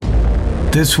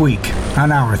This week on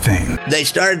Our Thing. They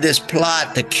started this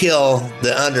plot to kill the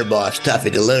underboss, Tuffy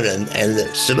DeLuna,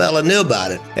 and Sabella knew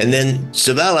about it. And then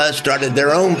Sabella started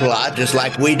their own plot, just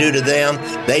like we do to them,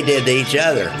 they did to each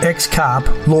other. Ex-cop,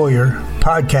 lawyer,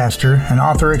 podcaster, and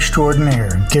author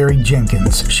extraordinaire Gary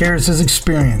Jenkins shares his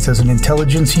experience as an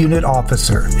intelligence unit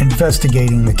officer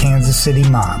investigating the Kansas City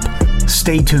mob.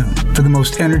 Stay tuned for the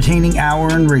most entertaining hour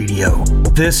in radio.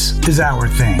 This is Our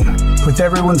Thing, with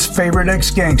everyone's favorite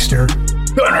ex-gangster,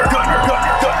 Gunner.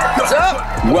 What's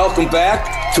up? Welcome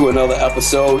back to another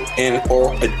episode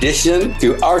or edition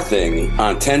to Our Thing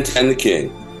on 1010 The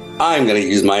King. I'm going to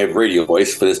use my radio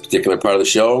voice for this particular part of the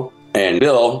show. And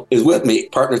Bill is with me,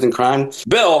 partners in crime.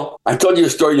 Bill, I told you a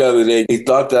story the other day. He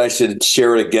thought that I should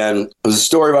share it again. It was a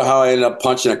story about how I ended up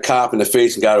punching a cop in the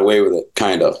face and got away with it,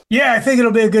 kind of. Yeah, I think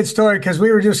it'll be a good story because we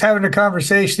were just having a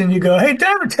conversation and you go, hey, did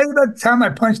I ever tell you about the time I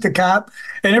punched a cop?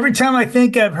 And every time I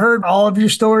think I've heard all of your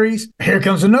stories, here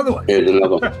comes another one. Here's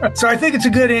another one. So I think it's a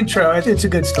good intro. It's a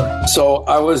good story. So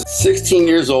I was 16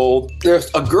 years old. There's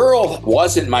a girl,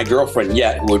 wasn't my girlfriend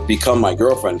yet, who would become my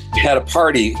girlfriend. We had a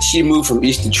party. She moved from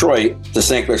East Detroit to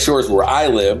St. Clair Shores where I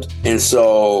lived. And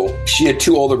so she had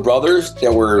two older brothers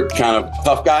that were kind of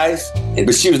tough guys.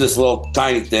 But she was this little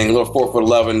tiny thing, a little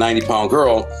 4'11", 90-pound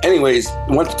girl. Anyways,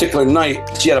 one particular night,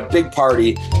 she had a big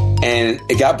party and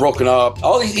it got broken up.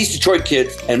 All these East Detroit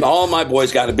kids and all my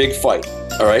boys got in a big fight.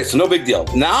 All right, so no big deal.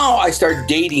 Now I start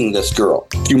dating this girl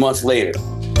a few months later.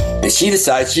 And she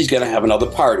decides she's going to have another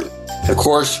party. Of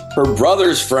course, her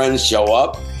brother's friends show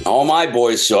up. All my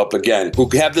boys show up again, who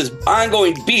have this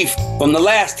ongoing beef from the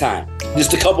last time,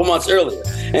 just a couple months earlier.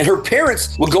 And her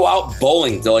parents would go out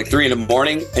bowling till like 3 a.m,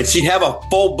 and she'd have a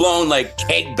full-blown like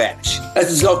cake bash. That's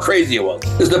just how crazy it was.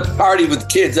 There's a party with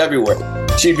kids everywhere.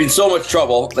 She'd be in so much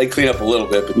trouble, they'd clean up a little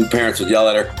bit, but the parents would yell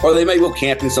at her. Or they might go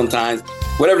camping sometimes.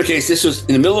 Whatever the case, this was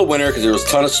in the middle of winter because there was a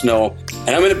ton of snow.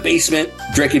 And I'm in a basement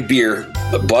drinking beer,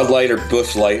 Bud Light or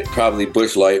Busch Light, probably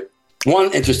Busch Light.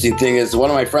 One interesting thing is one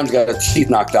of my friends got his teeth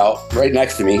knocked out right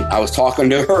next to me. I was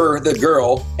talking to her, the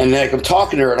girl, and then I'm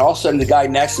talking to her, and all of a sudden the guy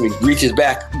next to me reaches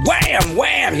back, wham,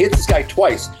 wham, hits this guy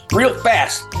twice, real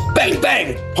fast, bang,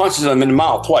 bang, punches him in the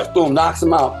mouth twice, boom, knocks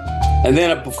him out. And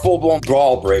then a full-blown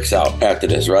brawl breaks out after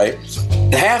this, right?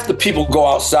 Half the people go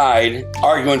outside,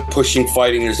 arguing, pushing,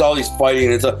 fighting. There's all these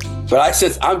fighting and stuff. But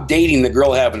since I'm dating the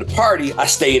girl having the party, I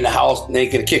stay in the house and they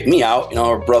ain't gonna kick me out,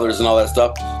 her brothers and all that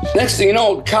stuff. Next thing you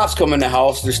know, cops come in the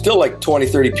house. There's still like 20,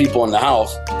 30 people in the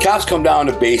house. Cops come down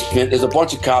the basement. There's a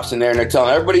bunch of cops in there and they're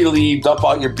telling everybody to leave, dump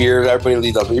out your beer. Everybody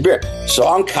leave, dump out your beer. So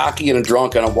I'm cocky and I'm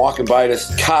drunk and I'm walking by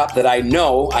this cop that I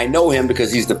know him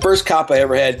because he's the first cop I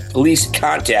ever had police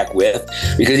contact with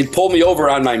because he pulled me over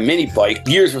on my mini bike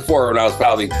years before when I was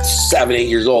probably 7, 8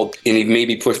 years old, and he made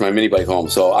me push my mini bike home.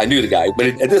 So I knew the guy. But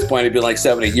at this point, it'd been like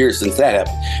 7, 8 years since that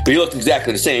happened. But he looked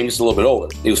exactly the same, just a little bit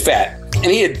older. He was fat. And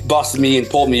he had busted me and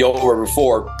pulled me over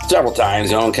before several times,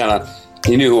 and kind of,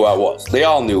 he knew who I was. They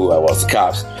all knew who I was, the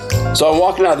cops. So I'm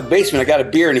walking out of the basement. I got a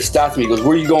beer, and he stopped me. He goes,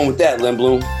 where are you going with that,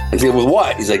 Lindblom? I said, with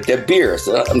what? He's like, that beer. I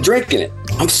said, I'm drinking it.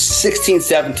 I'm 16,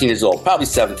 17 years old. Probably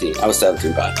 17. I was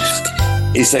 17, probably.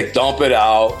 He's like, dump it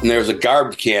out. And there was a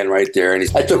garbage can right there. And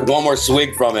I took one more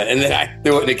swig from it. And then I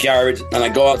threw it in the garbage. And I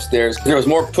go upstairs. There was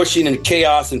more pushing and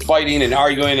chaos and fighting and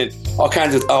arguing and all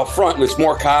kinds of out front. There's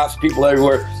more cops, people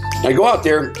everywhere. I go out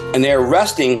there and they're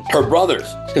arresting her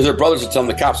brothers because her brothers are telling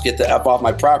the cops, get the F off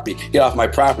my property, get off my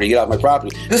property, get off my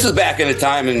property. This is back in a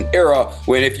time and era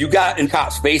when if you got in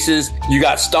cops' faces, you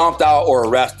got stomped out or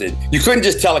arrested. You couldn't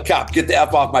just tell a cop, get the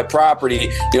F off my property,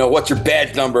 what's your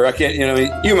badge number? I can't,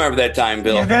 you remember that time,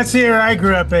 Bill. Yeah, that's the era I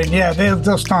grew up in. Yeah,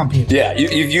 they'll stomp you. Yeah,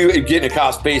 if you get in a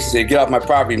cop's face and say, get off my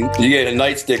property, you get a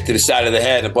nightstick to the side of the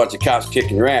head and a bunch of cops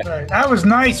kicking your ass. Right. I was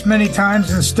nice many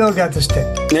times and still got the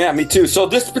stick. Yeah, me too. So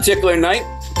this particular night,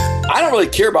 I don't really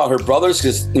care about her brothers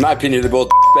because, in my opinion, they're both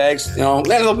bags.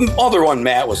 The other one,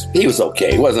 Matt, he was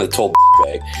okay. He wasn't a total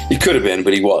bag. He could have been,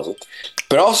 but he wasn't.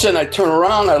 But all of a sudden, I turn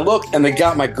around, I look, and they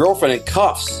got my girlfriend in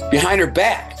cuffs behind her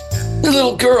back. The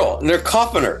little girl, and they're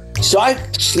cuffing her. So I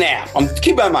snap.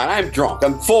 Keep in mind, I'm drunk.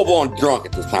 I'm full-blown drunk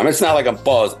at this time. It's not like I'm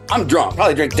buzzed. I'm drunk.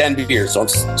 Probably drink 10 beers, so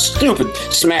I'm stupid,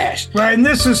 smashed. Right, and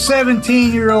this is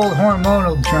 17-year-old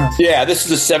hormonal drunk. Yeah, this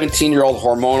is a 17-year-old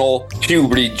hormonal,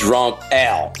 puberty drunk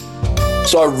Al.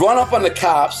 So I run up on the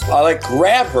cops, I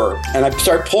grab her, and I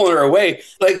start pulling her away.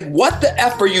 Like, what the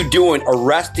F are you doing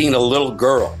arresting a little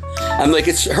girl? I'm like,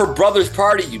 it's her brother's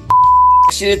party, you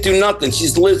She didn't do nothing. She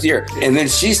just lives here. And then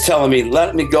she's telling me,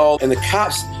 let me go. And the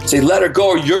cops say, let her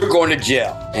go or you're going to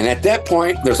jail. And at that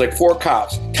point, there's 4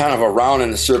 cops kind of around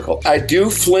in a circle. I do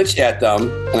flinch at them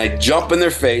and I jump in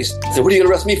their face. I say, what are you going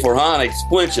to arrest me for, huh? And I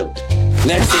flinch them.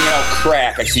 Next thing out,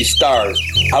 crack, I see stars.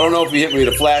 I don't know if he hit me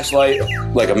with a flashlight,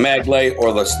 like a mag light,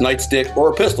 or the nightstick, or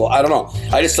a pistol. I don't know.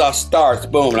 I just saw stars,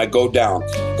 boom, and I go down.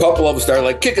 A couple of them started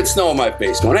like kicking snow in my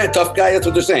face. Going, hey, tough guy, that's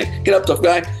what they're saying. Get up, tough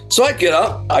guy. So I get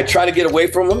up, I try to get away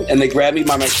from them, and they grab me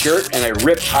by my shirt, and I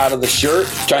rip out of the shirt,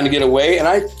 trying to get away, and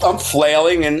I'm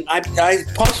flailing, and I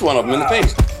punched one of them in the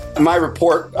face. In my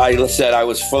report, I said I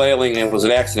was flailing and it was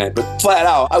an accident, but flat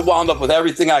out, I wound up with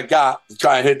everything I got to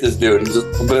try and hit this dude.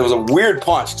 But it was a weird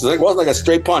punch because it wasn't like a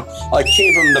straight punch. I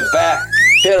came from the back,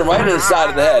 hit him right in the side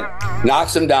of the head,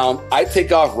 knocks him down. I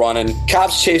take off running.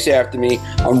 Cops chase after me.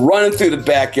 I'm running through the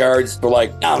backyards for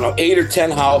like, I don't know, 8 or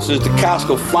 10 houses. The cops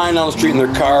go flying down the street in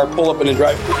their car, pull up in the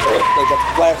drive, like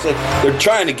a flashlight. They're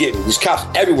trying to get me. There's cops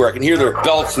everywhere. I can hear their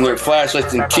belts and their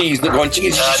flashlights and keys. They're going,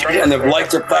 and their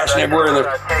lights are flashing everywhere.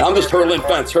 And I'm just hurling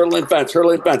fence.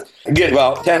 I get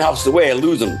about 10 houses away, I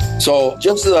lose them. So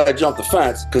just as I jumped the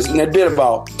fence, because it had been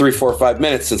about 3, 4, 5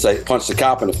 minutes since I punched the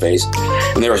cop in the face,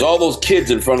 and there was all those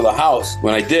kids in front of the house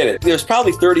when I did it. There's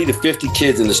probably 30 to 50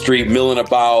 kids in the street milling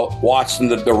about, watching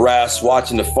the arrests,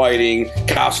 watching the fighting.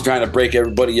 Cops are trying to break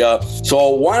everybody up. So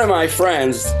one of my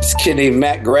friends, this kid named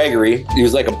Matt Gregory, he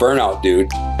was like a burnout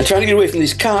dude. I'm trying to get away from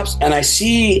these cops, and I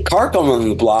see a car coming on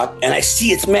the block, and I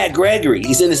see it's Matt Gregory.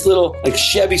 He's in this little like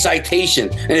Chevy Citation,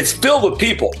 and it's filled with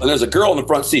people, and there's a girl in the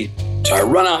front seat. So I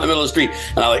run out in the middle of the street,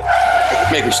 and I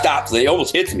make him stop. So he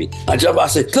almost hits me. I jump out, I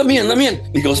say, let me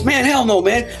in. He goes, man, hell no,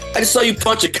 man. I just saw you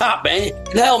punch a cop, man.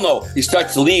 Hell no. He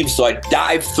starts to leave, so I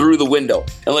dive through the window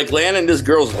and like land in this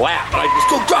girl's lap. And I just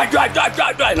go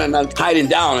drive. And I'm hiding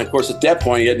down. And of course, at that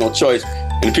point, he had no choice.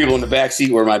 And the people in the back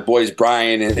seat were my boys,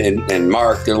 Brian and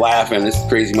Mark. They're laughing. This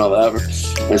crazy mother ever.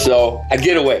 And so I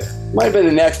get away. Might have been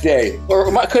the next day, or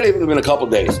it could have even been a couple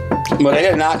days. But I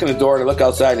had a knock on the door, and I look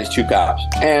outside, and there's 2 cops.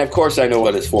 And of course, I know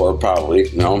what it's for, probably.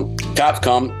 You know, cops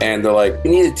come, and they're like,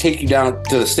 we need to take you down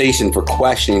to the station for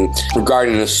questioning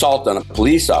regarding an assault on a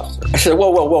police officer. I said,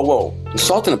 whoa.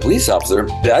 Assaulting a police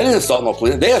officer? I didn't assault no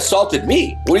police. They assaulted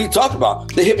me. What are you talking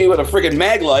about? They hit me with a friggin'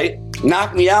 mag light,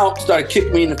 knocked me out, started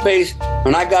kicking me in the face.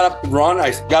 When I got up to run,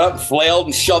 I got up and flailed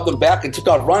and shoved them back and took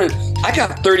out running. I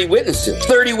got 30 witnesses.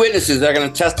 30 witnesses that are going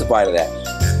to testify to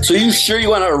that. So you sure you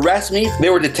want to arrest me? They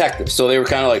were detectives, so they were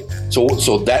kind of like,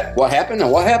 so that, what happened?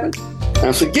 And what happened? And I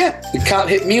was like, yeah, the cop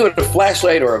hit me with a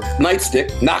flashlight or a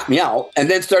nightstick, knocked me out, and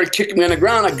then started kicking me on the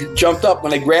ground. I jumped up. When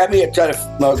they grabbed me, I tried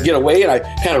to get away, and I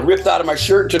kind of ripped out of my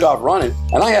shirt and took off running.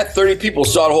 And I had 30 people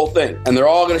saw the whole thing, and they're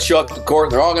all going to show up to court,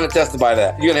 and they're all going to testify to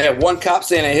that. You're going to have one cop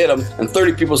saying I hit them, and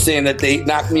 30 people saying that they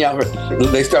knocked me out.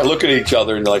 They start looking at each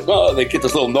other, and they're like, oh, they get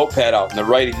this little notepad out, and they're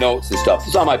writing notes and stuff.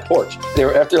 It's on my porch. They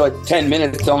were, after like 10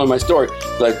 minutes telling them my story,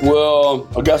 like, well,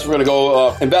 I guess we're going to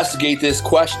go investigate this,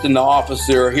 question the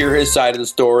officer, hear his side of the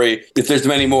story. If there's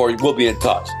many more, we'll be in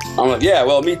touch. I'm like, yeah,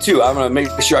 well, me too. I'm going to make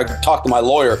sure I talk to my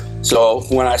lawyer. So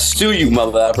when I sue you,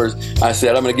 mother effers, I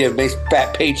said, I'm going to give a nice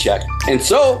fat paycheck. And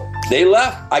so they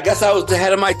left. I guess I was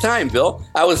ahead of my time, Bill.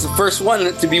 I was the first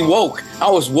one to be woke.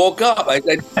 I was woke up.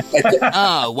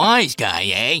 Wise guy,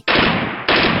 eh?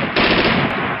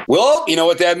 Well, you know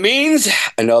what that means?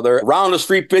 Another round of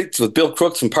street picks with Bill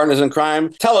Crooks from Partners in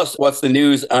Crime. Tell us what's the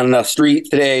news on the street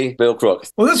today, Bill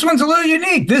Crooks. Well, this one's a little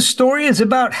unique. This story is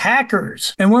about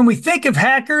hackers. And when we think of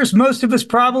hackers, most of us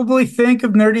probably think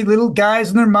of nerdy little guys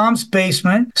in their mom's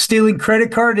basement, stealing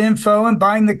credit card info and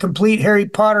buying the complete Harry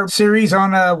Potter series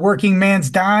on a working man's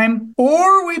dime.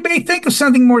 Or we may think of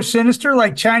something more sinister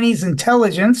like Chinese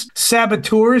intelligence,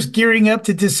 saboteurs gearing up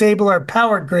to disable our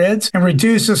power grids and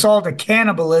reduce us all to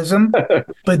cannibalism.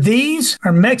 But these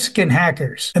are Mexican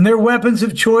hackers, and their weapons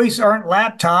of choice aren't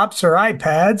laptops or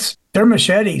iPads. They're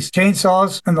machetes,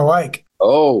 chainsaws, and the like.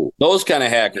 Oh, those kind of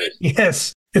hackers.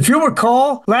 Yes. If you'll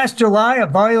recall, last July, a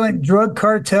violent drug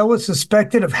cartel was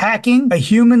suspected of hacking a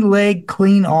human leg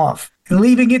clean off and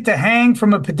leaving it to hang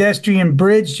from a pedestrian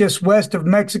bridge just west of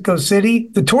Mexico City.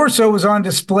 The torso was on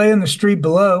display in the street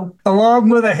below, along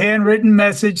with a handwritten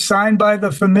message signed by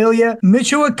the Familia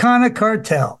Michoacana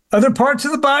cartel. Other parts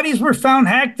of the bodies were found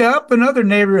hacked up in other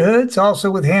neighborhoods,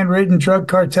 also with handwritten drug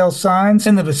cartel signs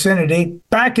in the vicinity.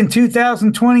 Back in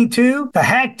 2022, the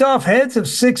hacked-off heads of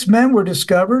 6 men were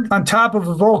discovered on top of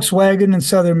a Volkswagen in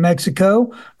southern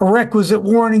Mexico, a requisite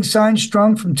warning sign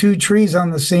strung from 2 trees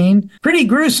on the scene. Pretty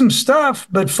gruesome stuff,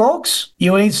 but folks,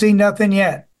 you ain't seen nothing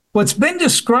yet. What's been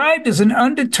described as an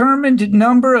undetermined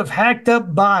number of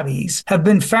hacked-up bodies have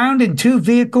been found in 2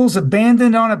 vehicles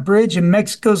abandoned on a bridge in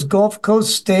Mexico's Gulf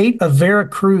Coast state of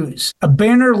Veracruz. A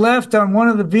banner left on one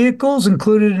of the vehicles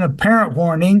included an apparent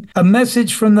warning, a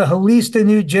message from the Jalisco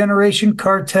New Generation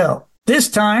cartel. This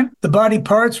time, the body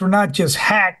parts were not just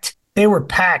hacked, they were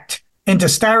packed. into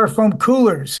styrofoam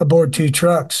coolers aboard 2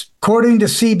 trucks. According to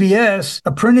CBS,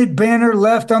 a printed banner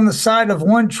left on the side of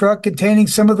one truck containing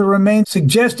some of the remains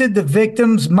suggested the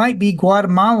victims might be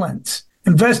Guatemalans.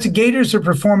 Investigators are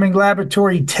performing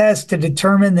laboratory tests to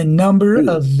determine the number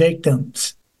of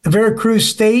victims. The Veracruz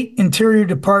State Interior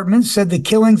Department said the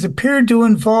killings appeared to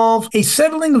involve a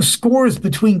settling of scores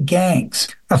between gangs.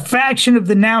 A faction of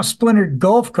the now splintered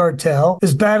Gulf Cartel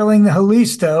is battling the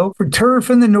Jalisco for turf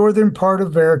in the northern part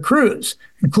of Veracruz,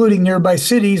 including nearby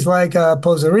cities like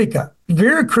Poza Rica.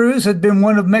 Veracruz had been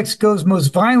one of Mexico's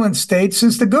most violent states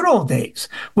since the good old days,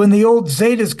 when the old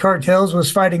Zetas cartels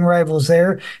was fighting rivals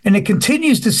there, and it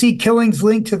continues to see killings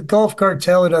linked to the Gulf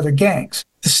Cartel and other gangs.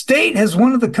 The state has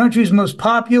one of the country's most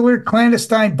popular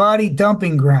clandestine body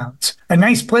dumping grounds, a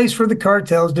nice place for the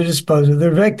cartels to dispose of their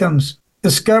victims.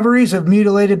 Discoveries of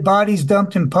mutilated bodies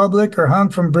dumped in public or hung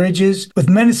from bridges with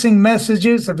menacing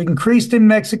messages have increased in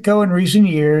Mexico in recent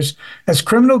years as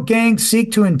criminal gangs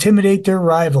seek to intimidate their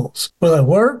rivals. Will it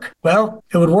work? Well,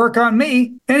 it would work on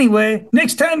me. Anyway,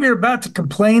 next time you're about to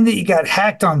complain that you got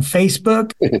hacked on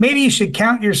Facebook, maybe you should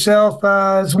count yourself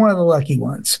as one of the lucky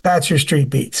ones. That's your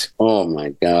street beats. Oh, my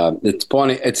God. It's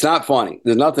funny. It's not funny.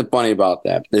 There's nothing funny about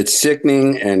that. It's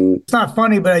sickening and... It's not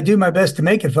funny, but I do my best to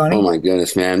make it funny. Oh, my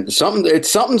goodness, man.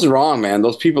 Something's wrong, man.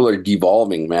 Those people are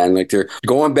devolving, man. Like they're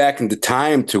going back into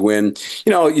time to when,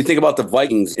 you think about the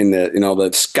Vikings in the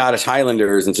Scottish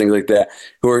Highlanders and things like that,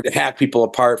 who were to hack people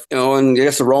apart, and I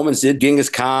guess the Romans did, Genghis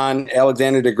Khan,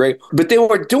 Alexander the Great, but they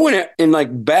were doing it in like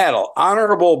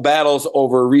honorable battles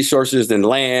over resources and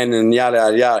land and yada,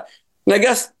 yada, yada. And I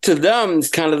guess to them, it's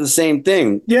kind of the same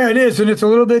thing. Yeah, it is. And it's a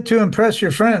little bit to impress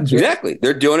your friends. Right? Exactly.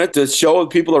 They're doing it to show the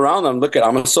people around them, look,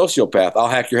 I'm a sociopath. I'll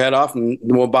hack your head off and it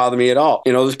won't bother me at all.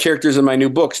 There's characters in my new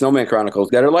book, Snowman Chronicles,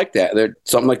 that are like that.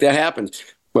 Something like that happens.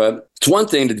 But it's one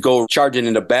thing to go charging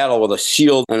into battle with a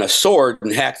shield and a sword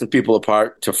and hack some people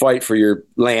apart to fight for your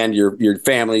land, your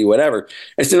family, whatever.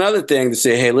 It's another thing to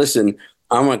say, hey, listen,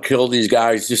 I'm going to kill these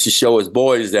guys just to show his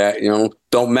boys that,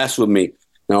 don't mess with me.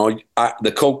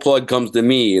 The coke plug comes to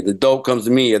me, the dope comes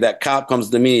to me, or that cop comes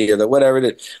to me, or whatever it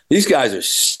is. These guys are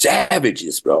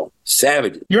savages, bro.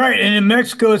 Savages. You're right. And in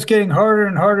Mexico, it's getting harder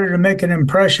and harder to make an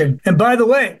impression. And by the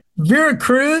way,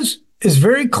 Veracruz is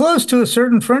very close to a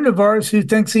certain friend of ours who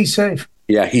thinks he's safe.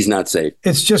 Yeah, he's not safe.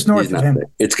 It's just north of him. Safe.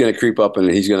 It's going to creep up and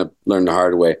he's going to learn the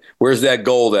hard way. Where's that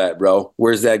gold at, bro?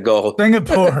 Where's that gold?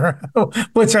 Singapore,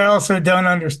 which I also don't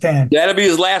understand. That'll be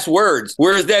his last words.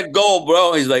 Where's that gold,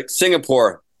 bro? He's like,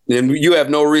 Singapore. Then you have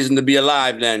no reason to be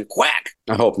alive then. Quack.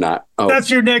 I hope not. That's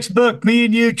your next book, me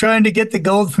and you trying to get the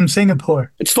gold from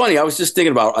Singapore. It's funny. I was just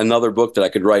thinking about another book that I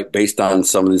could write based on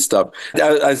some of this stuff.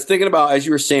 I was thinking about, as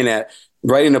you were saying that,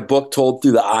 writing a book told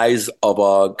through the eyes of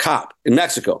a cop in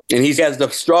Mexico. And he has to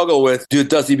struggle with,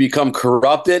 does he become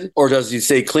corrupted or does he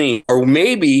stay clean? Or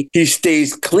maybe he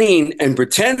stays clean and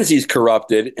pretends he's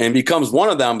corrupted and becomes one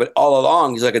of them, but all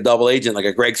along he's like a double agent, like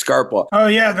a Greg Scarpa. Oh,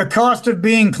 yeah. The cost of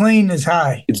being clean is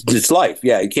high. It's life.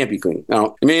 Yeah, you can't be clean.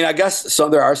 No. I mean, I guess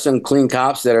there are some clean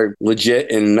cops that are legit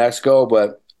in Mexico,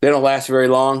 but they don't last very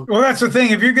long. Well, that's the thing.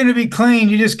 If you're going to be clean,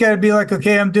 you just got to be like,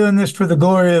 okay, I'm doing this for the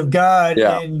glory of God.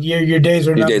 Yeah. And your days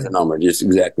are numbered. Your days are numbered. Just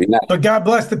exactly. But God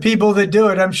bless the people that do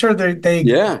it. I'm sure they.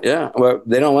 Yeah. Well,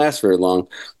 they don't last very long.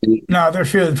 No, they're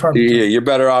feeling far. Yeah, you're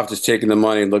better off just taking the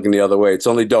money and looking the other way. It's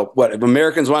only dope. What, if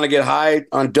Americans want to get high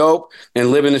on dope and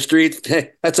live in the streets,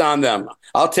 that's on them.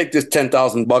 I'll take this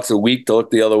 $10,000 a week to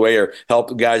look the other way or help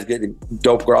the guys get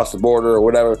dope across the border or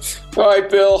whatever. All right,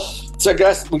 Bill. So I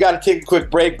guess we got to take a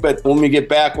quick break, but when we get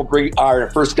back, we'll bring our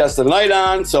first guest of the night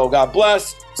on. So God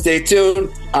bless. Stay tuned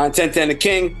on 1010 The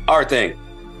King, Our Thing.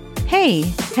 Hey,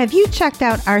 have you checked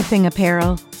out Our Thing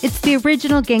Apparel? It's the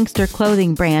original gangster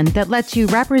clothing brand that lets you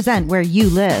represent where you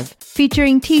live,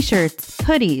 featuring t-shirts,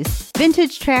 hoodies,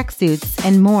 vintage tracksuits,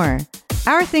 and more.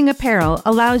 Our Thing Apparel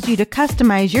allows you to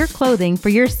customize your clothing for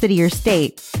your city or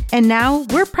state. And now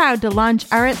we're proud to launch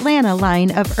our Atlanta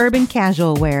line of urban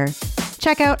casual wear.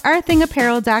 Check out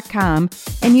ourthingapparel.com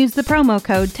and use the promo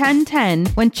code 1010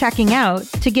 when checking out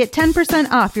to get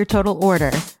 10% off your total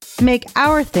order. Make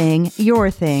our thing your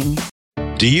thing.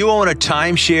 Do you own a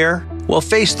timeshare? Well,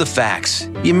 face the facts.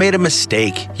 You made a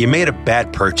mistake. You made a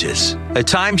bad purchase. A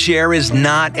timeshare is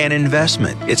not an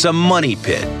investment. It's a money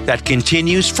pit that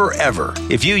continues forever.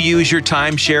 If you use your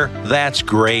timeshare, that's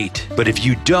great. But if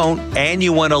you don't and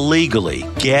you want to legally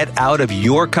get out of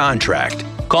your contract,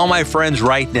 call my friends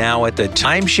right now at the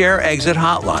Timeshare Exit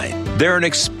Hotline. They're an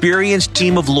experienced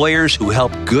team of lawyers who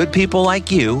help good people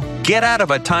like you get out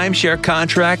of a timeshare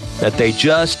contract that they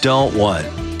just don't want.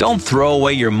 Don't throw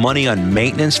away your money on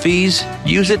maintenance fees.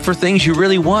 Use it for things you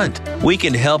really want. We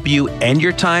can help you end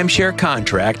your timeshare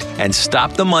contract and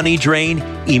stop the money drain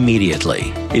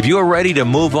immediately. If you're ready to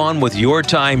move on with your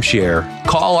timeshare,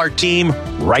 call our team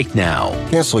right now.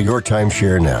 Cancel your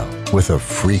timeshare now with a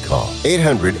free call.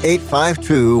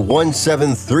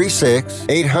 800-852-1736.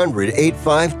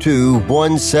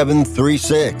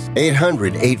 800-852-1736.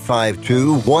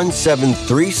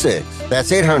 800-852-1736.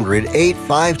 That's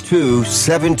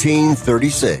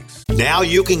 800-852-1736. Now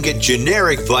you can get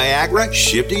generic Viagra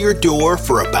shipped to your door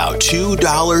for about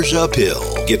 $2 a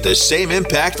pill. Get the same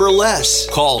impact for less.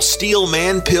 Call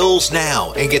Steelman Pills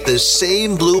now and get the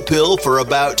same blue pill for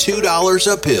about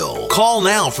 $2 a pill. Call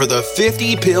now for the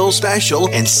 50-pill special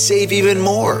and save even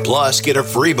more. Plus, get a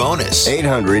free bonus.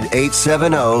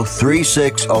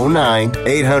 800-870-3609.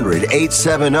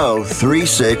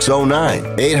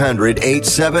 800-870-3609.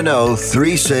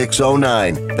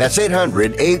 800-870-3609. That's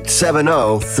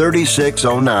 800-870-3609.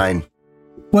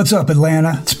 What's up,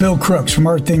 Atlanta? It's Bill Crooks from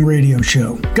Our Thing Radio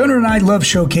Show. Gunnar and I love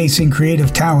showcasing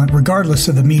creative talent regardless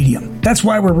of the medium. That's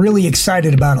why we're really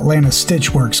excited about Atlanta's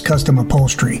Stitchworks Custom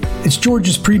Upholstery. It's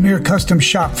Georgia's premier custom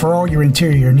shop for all your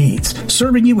interior needs.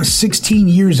 Serving you with 16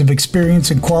 years of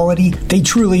experience and quality, they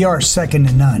truly are second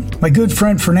to none. My good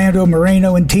friend Fernando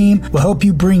Moreno and team will help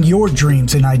you bring your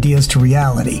dreams and ideas to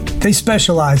reality. They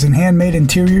specialize in handmade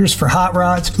interiors for hot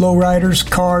rods, lowriders,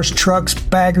 cars, trucks,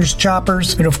 baggers,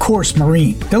 choppers, and of course,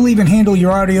 marine. They'll even handle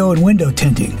your audio and window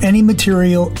tinting. Any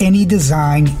material, any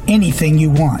design, anything you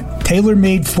want.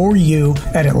 Tailor-made for you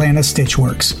at Atlanta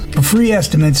Stitchworks. For free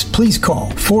estimates, please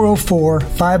call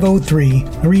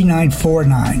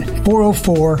 404-503-3949.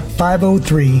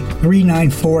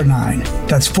 404-503-3949.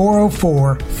 That's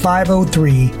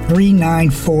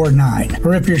 404-503-3949.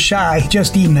 Or if you're shy,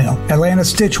 just email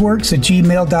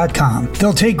atlantastitchworks@gmail.com.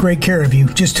 They'll take great care of you.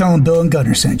 Just tell them Bill and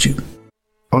Gunnar sent you.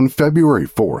 On February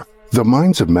 4th, The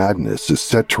Minds of Madness is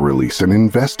set to release an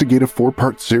investigative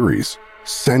 4-part series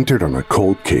centered on a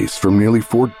cold case from nearly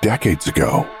 4 decades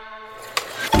ago.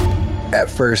 At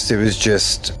first, it was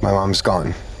just, my mom's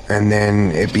gone. And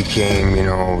then it became,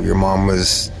 your mom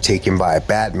was taken by a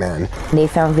Batman. They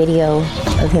found video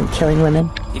of him killing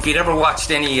women. If you'd ever watched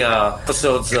any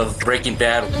episodes of Breaking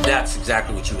Bad, that's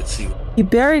exactly what you would see. He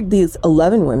buried these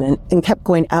 11 women and kept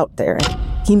going out there.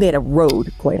 He made a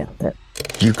road going out there.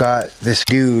 You got this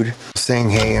dude saying,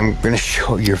 hey, I'm going to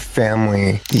show your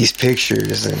family these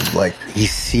pictures. And,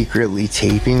 he's secretly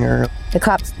taping her. The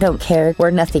cops don't care. We're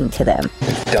nothing to them.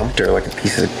 They dumped her like a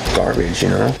piece of garbage,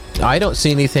 I don't see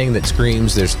anything that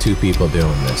screams there's 2 people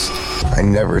doing this. I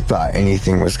never thought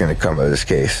anything was going to come of this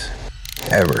case.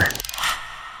 Ever.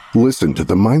 Listen to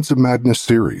the Minds of Madness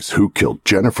series, Who Killed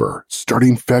Jennifer,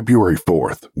 starting February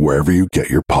 4th, wherever you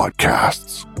get your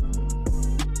podcasts.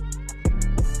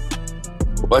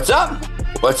 What's up?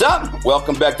 What's up?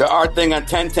 Welcome back to Our Thing on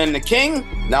 1010 The King.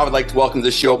 Now I'd like to welcome to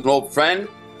the show an old friend,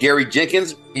 Gary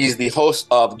Jenkins. He's the host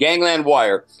of Gangland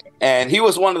Wire. And he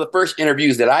was one of the first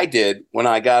interviews that I did when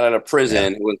I got out of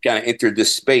prison and kind of entered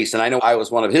this space. And I know I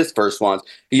was one of his first ones.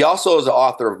 He also is the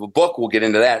author of a book. We'll get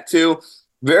into that too.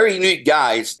 Very neat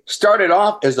guy. Started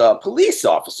off as a police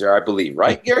officer, I believe.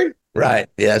 Right, Gary? Right.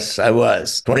 Yes, I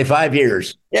was. 25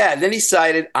 years. Yeah. Then he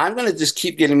decided, I'm going to just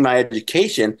keep getting my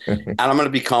education and I'm going to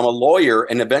become a lawyer,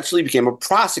 and eventually became a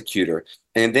prosecutor.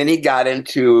 And then he got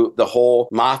into the whole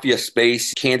mafia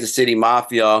space, Kansas City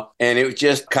Mafia, and it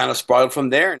just kind of sprouted from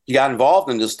there. He got involved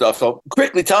in this stuff. So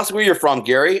quickly, tell us where you're from,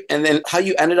 Gary, and then how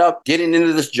you ended up getting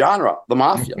into this genre, the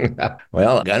mafia.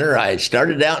 Well, Gunnar, I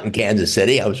started out in Kansas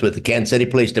City. I was with the Kansas City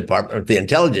Police Department, with the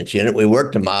intelligence unit. We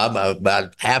worked the mob.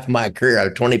 About half my career, out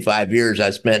of 25 years,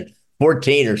 I spent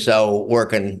 14 or so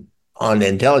working on the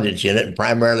intelligence unit, and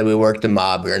primarily we worked the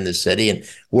mob here in the city and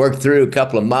worked through a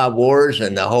couple of mob wars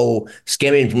and the whole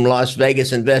skimming from Las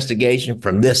Vegas investigation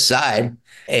from this side,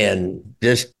 and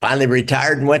just finally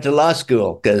retired and went to law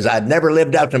school because I'd never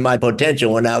lived up to my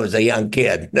potential when I was a young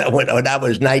kid. When I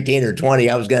was 19 or 20,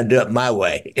 I was going to do it my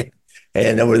way.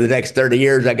 And over the next 30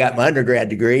 years, I got my undergrad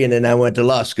degree, and then I went to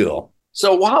law school.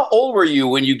 So how old were you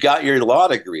when you got your law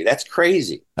degree? That's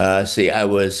crazy. I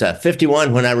was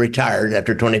 51 when I retired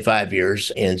after 25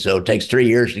 years. And so it takes 3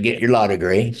 years to get your law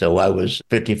degree. So I was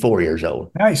 54 years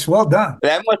old. Nice. Well done.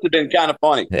 That must have been kind of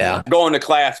funny. Yeah. Going to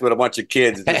class with a bunch of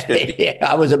kids. Yeah,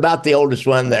 I was about the oldest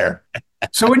one there.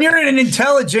 So when you're in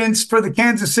intelligence for the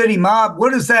Kansas City mob,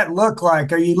 what does that look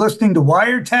like? Are you listening to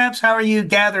wiretaps? How are you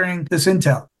gathering this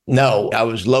intel? No, I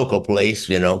was local police,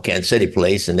 Kansas City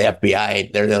police, and the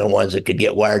FBI. They're the only ones that could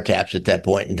get wiretaps at that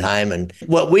point in time. And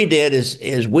what we did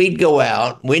is we'd go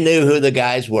out. We knew who the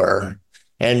guys were,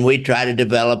 and we'd try to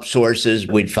develop sources.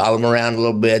 We'd follow them around a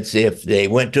little bit. See if they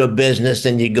went to a business,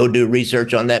 then you'd go do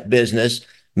research on that business.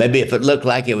 maybe if it looked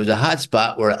like it was a hot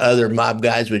spot where other mob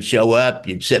guys would show up,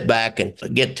 you'd sit back and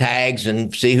get tags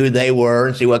and see who they were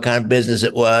and see what kind of business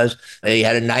it was. You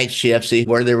had a night shift, see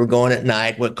where they were going at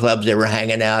night, what clubs they were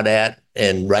hanging out at,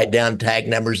 and write down tag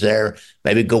numbers there.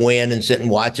 Maybe go in and sit and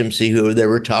watch them, see who they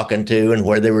were talking to and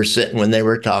where they were sitting when they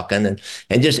were talking,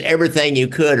 and just everything you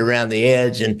could around the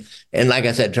edge. And like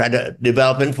I said, try to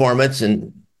develop informants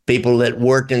and people that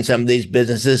worked in some of these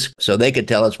businesses so they could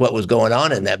tell us what was going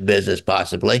on in that business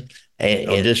possibly.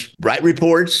 And just write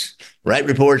reports,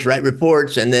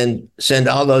 and then send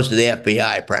all those to the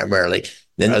FBI primarily.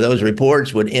 Then those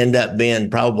reports would end up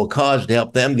being probable cause to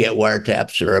help them get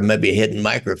wiretaps or maybe a hidden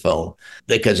microphone,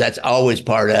 because that's always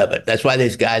part of it. That's why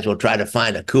these guys will try to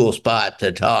find a cool spot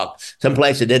to talk,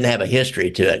 someplace that didn't have a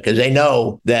history to it, because they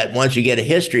know that once you get a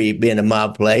history being a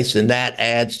mob place, then that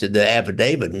adds to the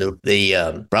affidavit and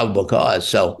the probable cause.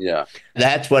 So yeah,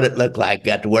 that's what it looked like.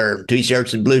 Got to wear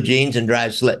T-shirts and blue jeans and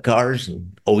drive slick cars and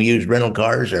used rental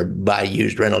cars or buy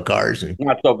used rental cars. And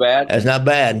not so bad. That's not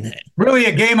bad. Really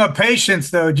a game of patience,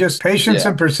 though, just patience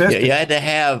and persistence. You had to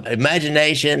have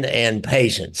imagination and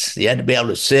patience. You had to be able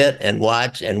to sit and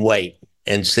watch and wait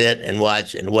and sit and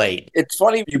watch and wait. It's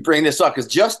funny you bring this up because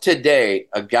just today,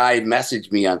 a guy messaged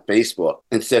me on Facebook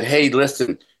and said, hey,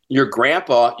 listen, your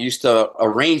grandpa used to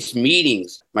arrange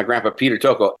meetings, my grandpa Peter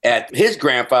Tocco, at his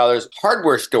grandfather's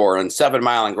hardware store on 7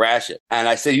 Mile and Gratiot. And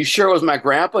I said, you sure it was my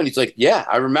grandpa? And he's like, yeah,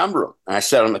 I remember him. And I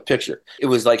sent him the picture. It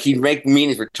was like he'd make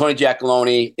meetings for Tony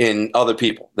Giacalone and other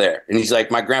people there. And he's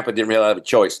like, my grandpa didn't really have a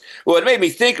choice. Well, it made me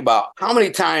think about how many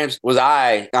times was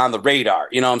I on the radar,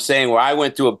 you know what I'm saying, where I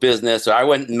went to a business or I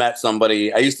went and met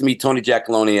somebody. I used to meet Tony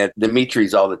Giacalone at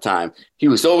Dimitri's all the time. He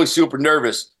was always super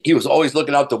nervous. He was always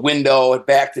looking out the window and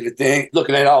back to the thing,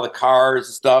 looking at all the cars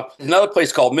and stuff. Another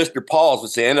place called Mr. Paul's,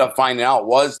 which they ended up finding out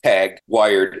was tagged,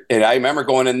 wired. And I remember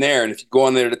going in there, and if you go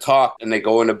in there to talk, and they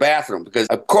go in the bathroom, because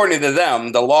according to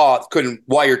them, the law couldn't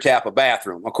wiretap a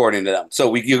bathroom, according to them.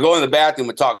 So you go in the bathroom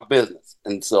and talk business.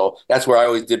 And so that's where I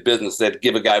always did business. They'd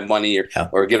give a guy money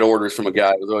or get orders from a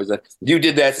guy. It was always that. You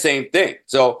did that same thing.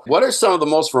 So what are some of the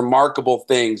most remarkable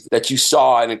things that you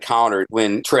saw and encountered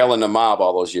when trailing the mob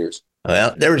all those years?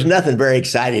 Well, there was nothing very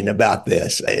exciting about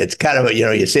this. It's kind of,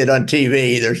 you see it on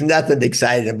TV. There's nothing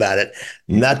exciting about it.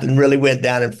 Nothing really went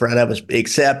down in front of us,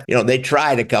 except, they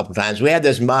tried a couple times. We had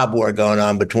this mob war going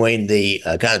on between the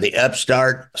kind of the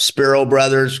upstart Spiro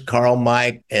brothers, Carl,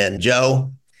 Mike, and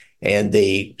Joe, and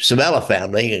the Savella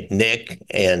family, Nick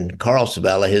and Carl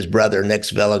Savella. His brother, Nick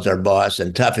Savella, is our boss,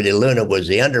 and Tuffy DeLuna was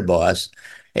the underboss.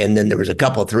 And then there was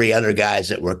three other guys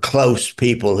that were close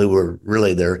people who were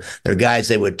really their guys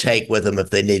they would take with them if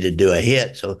they needed to do a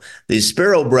hit. So these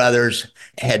Spiro brothers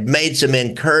had made some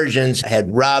incursions,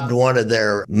 had robbed one of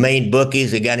their main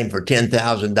bookies. They got him for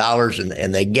 $10,000,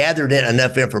 and they gathered in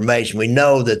enough information. We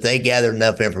know that they gathered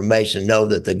enough information to know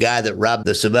that the guy that robbed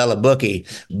the Savella bookie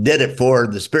did it for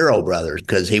the Spiro brothers,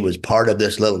 because he was part of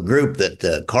this little group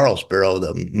that Carl Spiro,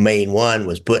 the main one,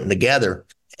 was putting together.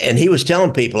 And he was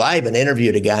telling people, I even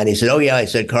interviewed a guy, and he said, oh, yeah, I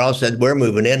said, Carl said, we're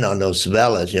moving in on those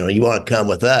Savellas. You want to come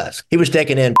with us? He was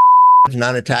taking in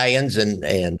non-Italians,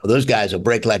 and those guys will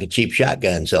break like a cheap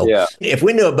shotgun. So if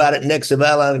we knew about it, Nick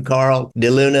Savella and Carl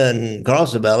DeLuna and Carl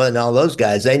Savella and all those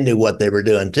guys, they knew what they were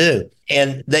doing too.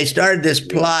 And they started this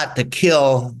plot to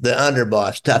kill the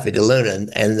underboss, Tuffy DeLuna,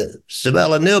 and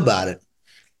Savella knew about it.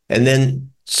 And then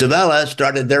Savella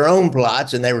started their own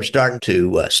plots, and they were starting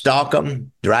to stalk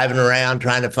them, driving around,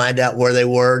 trying to find out where they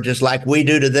were, just like we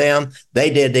do to them. They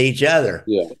did to each other.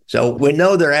 Yeah. So we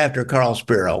know they're after Carl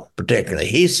Spiro, particularly.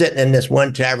 He's sitting in this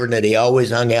one tavern that he always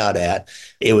hung out at.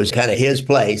 It was kind of his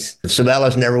place.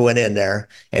 Savella's never went in there.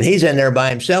 And he's in there by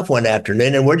himself one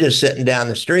afternoon, and we're just sitting down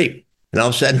the street. And all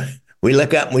of a sudden, we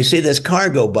look up and we see this car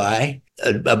go by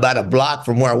about a block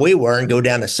from where we were and go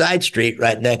down a side street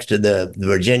right next to the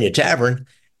Virginia Tavern.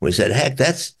 We said, heck,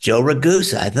 that's Joe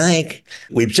Ragusa, I think.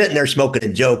 We were sitting there smoking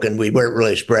and joking. We weren't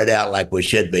really spread out like we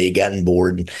should be, getting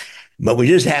bored. But we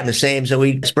just happened to see him, so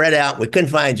we spread out. We couldn't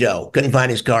find Joe, couldn't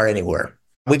find his car anywhere.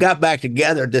 We got back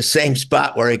together at the same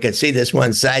spot where he could see this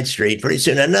one side street. Pretty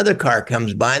soon another car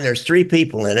comes by, and there's 3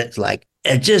 people in it. It's like,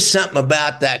 and just something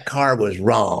about that car was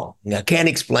wrong. I can't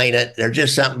explain it. There's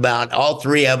just something about all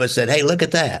 3 of us said, hey, look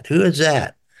at that. Who is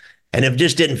that? And it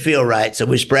just didn't feel right. So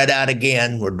we spread out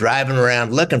again. We're driving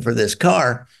around looking for this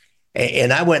car.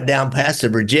 And I went down past the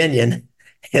Virginian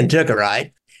and took a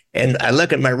right. And I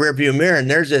look at my rearview mirror,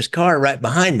 and there's this car right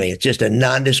behind me. It's just a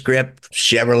nondescript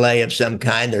Chevrolet of some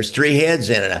kind. There's 3 heads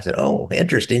in it. I said, oh,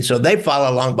 interesting. So they follow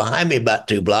along behind me about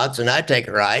 2 blocks, and I take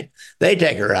a right. They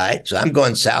take a right. So I'm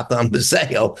going south on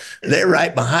Paseo. They're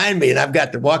right behind me, and I've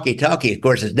got the walkie-talkie. Of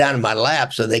course, it's down in my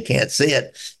lap, so they can't see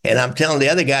it. And I'm telling the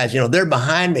other guys, they're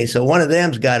behind me. So one of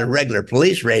them's got a regular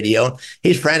police radio.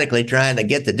 He's frantically trying to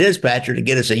get the dispatcher to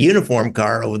get us a uniform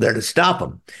car over there to stop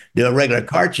them, do a regular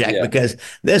car check, because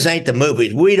this ain't the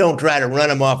movies. We don't try to run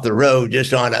them off the road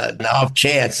just on an off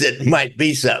chance it might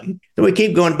be something. So we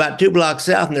keep going about 2 blocks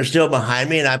south, and they're still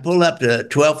behind me. And I pull up to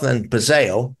 12th and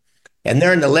Paseo, and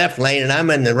they're in the left lane, and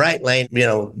I'm in the right lane.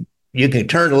 You can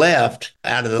turn left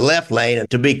out of the left lane, and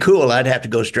to be cool, I'd have to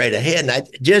go straight ahead. And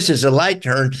just as the light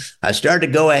turned, I started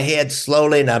to go ahead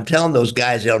slowly, and I'm telling those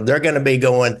guys, they're going to be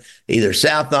going either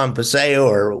south on Paseo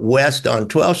or west on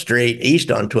 12th Street,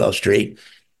 east on 12th Street.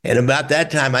 And about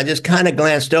that time, I just kind of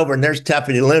glanced over, and there's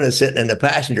Tuffy Luna sitting in the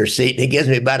passenger seat, and he gives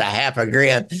me about a half a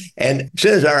grin. And as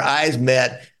soon as our eyes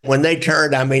met, when they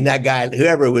turned, that guy,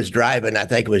 whoever was driving, I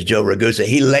think it was Joe Ragusa,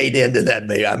 he laid into that.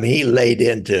 He laid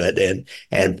into it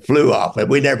and flew off. And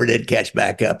we never did catch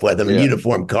back up with them. Yeah.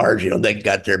 Uniform cars, they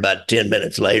got there about 10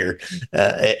 minutes later,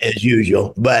 as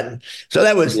usual. But so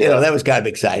that was, that was kind of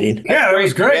exciting. Yeah, it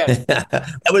was great.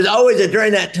 It was always,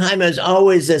 during that time, it was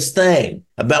always this thing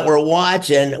about we're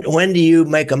watching, when do you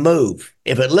make a move?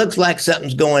 If it looks like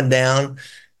something's going down,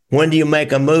 when do you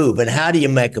make a move, and how do you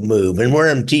make a move? And we're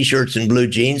in T-shirts and blue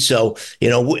jeans, so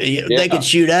they could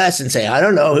shoot us and say, I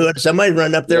don't know, somebody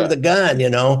run up there with a gun,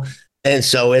 And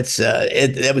so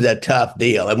it was a tough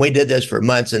deal, and we did this for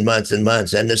months and months and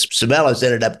months. And the Sabellas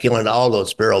ended up killing all those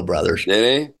Sparrow brothers. Did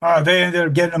they? Oh, they ended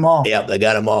up getting them all. Yeah, they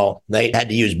got them all. They had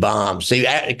to use bombs, see,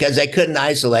 because they couldn't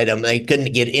isolate them. They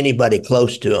couldn't get anybody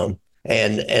close to them.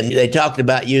 And they talked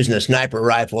about using a sniper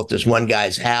rifle at this one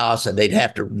guy's house, and they'd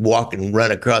have to walk and run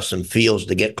across some fields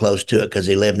to get close to it because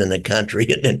he lived in the country.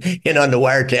 And then, on the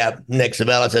wiretap, Nick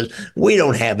Sabella says, we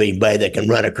don't have anybody that can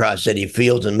run across city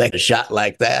fields and make a shot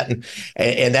like that.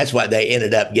 And that's why they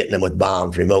ended up getting them with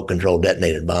bombs, remote control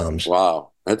detonated bombs. Wow,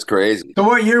 that's crazy. So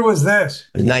what year was this?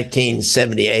 It was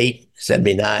 1978.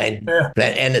 79. Yeah.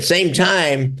 And at the same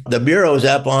time, the Bureau's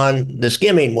up on the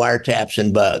skimming wiretaps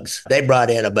and bugs. They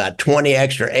brought in about 20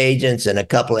 extra agents and a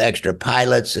couple of extra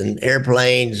pilots and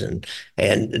airplanes, and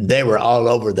they were all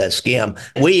over that skim.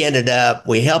 We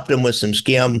helped them with some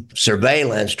skim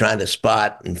surveillance, trying to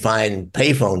spot and find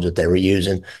payphones that they were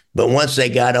using. But once they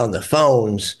got on the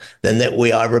phones, then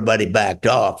everybody backed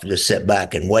off, just sit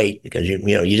back and wait, because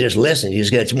you just listen. You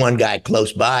just get one guy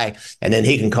close by, and then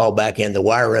he can call back in the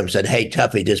wire room and said, hey,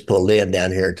 Tuffy just pulled in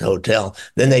down here at the hotel.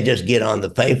 Then they just get on the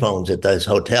payphones at this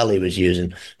hotel he was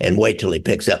using and wait till he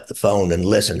picks up the phone and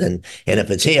listen. And if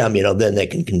it's him, then they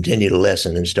can continue to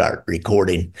listen and start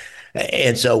recording.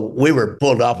 And so we were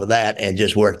pulled off of that and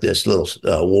just worked this little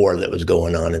war that was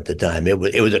going on at the time. It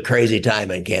was a crazy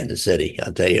time in Kansas City,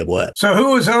 I'll tell you what. So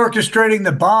who was orchestrating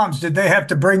the bombs? Did they have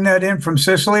to bring that in from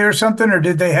Sicily or something, or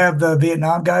did they have the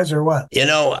Vietnam guys, or what?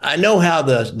 I know how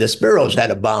the Sparrows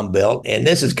had a bomb built, and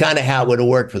this is kind of how it would have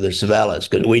worked for the Sabellas,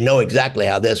 because we know exactly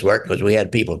how this worked because we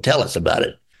had people tell us about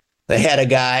it. They had a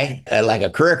guy, like a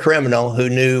career criminal, who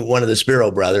knew one of the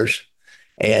Sparrow brothers.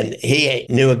 And he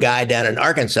knew a guy down in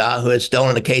Arkansas who had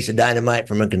stolen a case of dynamite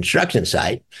from a construction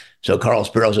site. So Carl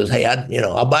Sparrow says, hey,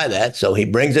 I'll buy that. So he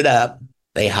brings it up.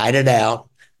 They hide it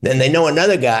out. Then they know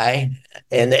another guy,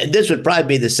 and this would probably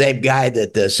be the same guy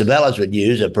that the Sabellas would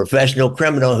use, a professional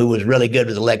criminal who was really good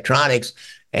with electronics.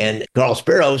 And Carl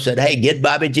Sparrow said, hey, get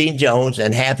Bobby Jean Jones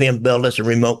and have him build us a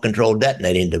remote control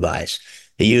detonating device.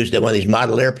 He used one of these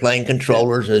model airplane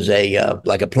controllers as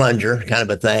like a plunger kind of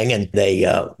a thing, and they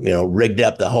rigged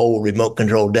up the whole remote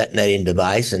control detonating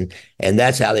device, and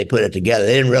that's how they put it together.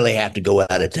 They didn't really have to go out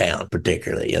of town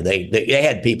particularly. They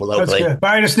had people locally. That's good.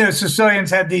 I just knew Sicilians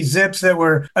had these zips that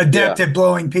were adept at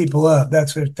blowing people up.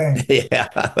 That's their thing. Yeah,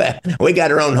 we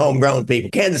got our own homegrown people.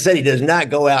 Kansas City does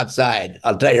not go outside.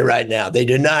 I'll tell you right now, they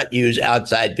do not use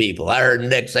outside people. I heard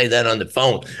Nick say that on the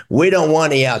phone. We don't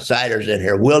want any outsiders in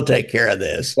here. We'll take care of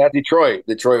this. That Detroit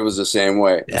was the same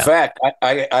way. Yeah. In fact,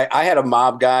 I had a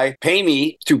mob guy pay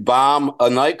me to bomb a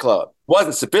nightclub. It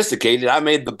wasn't sophisticated. I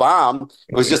made the bomb.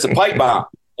 It was just a pipe bomb.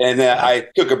 And I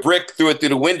took a brick, threw it through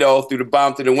the window, threw the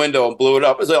bomb through the window, and blew it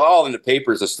up. It was all in the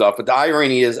papers and stuff. But the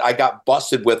irony is I got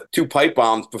busted with 2 pipe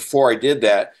bombs before I did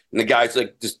that. And the guy's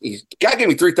like, he's got to give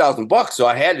me $3,000, so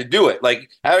I had to do it. Like,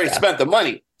 I already spent the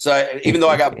money. So even though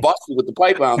I got busted with the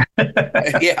pipe bomb,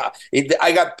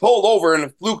 I got pulled over in a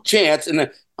fluke chance, and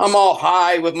I'm all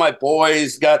high with my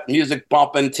boys, got music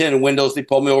bumping, tinted windows. They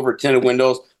pulled me over tinted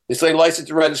windows, They say license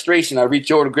and registration. I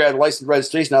reach over to grab the license and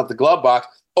registration out the glove box,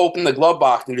 open the glove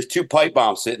box, and there's 2 pipe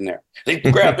bombs sitting there. They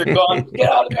grab their gun, get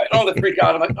out of there. I don't want to freak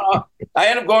out. I'm like, oh. I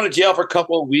end up going to jail for a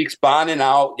couple of weeks, bonding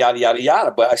out, yada, yada,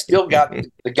 yada. But I still got,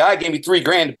 the guy gave me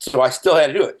 $3,000, so I still had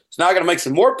to do it. So now I got to make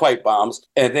some more pipe bombs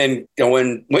and then go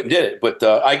and went and did it. But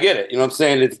I get it. You know what I'm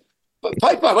saying? But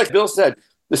pipe bombs, like Bill said,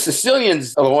 the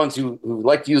Sicilians are the ones who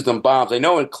like to use them bombs. I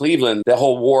know in Cleveland, that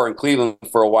whole war in Cleveland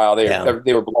for a while,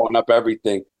 they were blowing up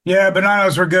everything. Yeah,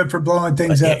 bananas were good for blowing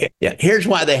things up. Yeah, here's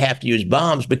why they have to use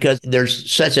bombs, because there's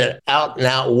such an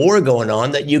out-and-out war going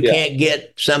on that you can't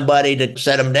get somebody to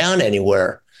set them down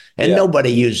anywhere. And nobody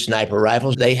used sniper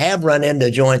rifles. They have run into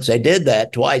joints. They did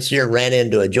that twice here, ran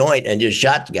into a joint and just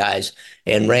shot guys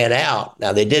and ran out.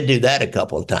 Now, they did do that a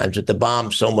couple of times, but the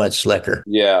bomb's so much slicker.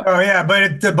 Yeah. Oh, yeah,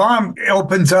 but the bomb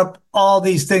opens up all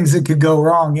these things that could go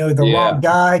wrong. You know, the wrong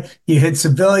guy, you hit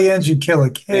civilians, you kill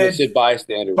a kid. Innocent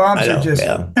bystander. Bombs are just,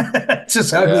 it's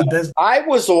just ugly business. I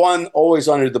was the one always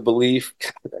under the belief,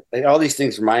 all these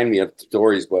things remind me of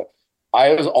stories, but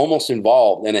I was almost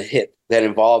involved in a hit that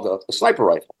involved a sniper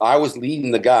rifle. I was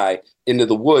leading the guy into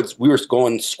the woods. We were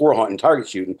going squirrel hunting, target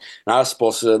shooting, and I was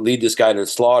supposed to lead this guy to the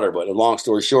slaughter. But long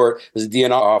story short, this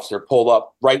DNR officer pulled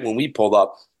up right when we pulled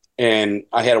up, and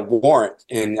I had a warrant,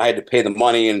 and I had to pay the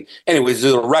money. And anyways,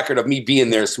 there's a record of me being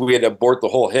there, so we had to abort the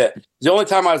whole hit. It's the only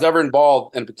time I was ever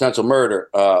involved in potential murder,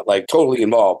 like totally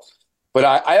involved. But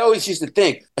I always used to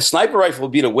think a sniper rifle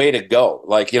would be the way to go.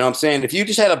 Like, you know what I'm saying? If you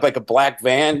just had a black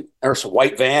van or a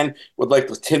white van with like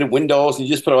those tinted windows and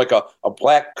you just put like a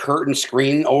black curtain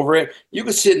screen over it, you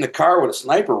could sit in the car with a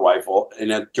sniper rifle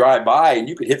and drive by and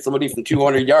you could hit somebody from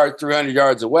 200 yards, 300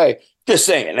 yards away. Just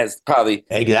saying, that's probably...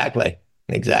 Exactly.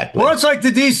 Well, it's like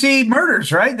the D.C.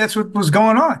 murders, right? That's what was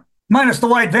going on. Minus the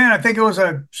white van. I think it was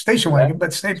a station wagon,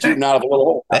 but same thing. Shooting out of a little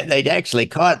hole. They'd actually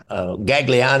caught Joe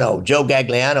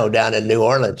Gagliano down in New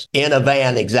Orleans in a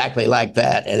van exactly like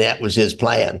that, and that was his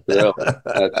plan. Really?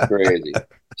 That's crazy.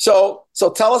 So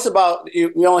tell us about,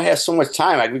 we only have so much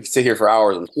time. We could sit here for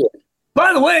hours and shit.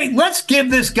 By the way, let's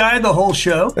give this guy the whole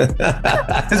show,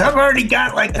 because I've already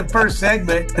got like the first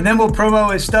segment, and then we'll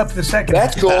promo his stuff the second.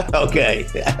 That's cool. Okay.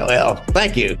 Well,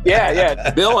 thank you.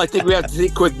 Yeah. Bill, I think we have to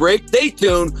take a quick break. Stay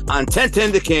tuned on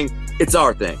 1010 The King. It's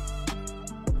our thing.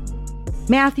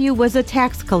 Matthew was a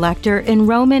tax collector in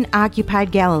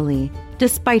Roman-occupied Galilee.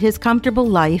 Despite his comfortable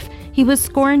life, he was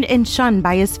scorned and shunned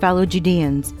by his fellow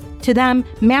Judeans. To them,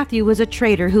 Matthew was a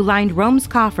traitor who lined Rome's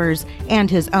coffers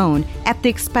and his own at the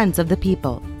expense of the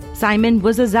people. Simon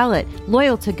was a zealot,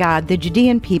 loyal to God, the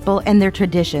Judean people, and their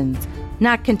traditions.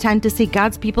 Not content to see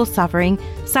God's people suffering,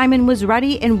 Simon was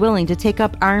ready and willing to take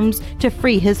up arms to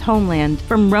free his homeland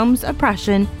from Rome's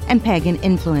oppression and pagan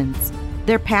influence.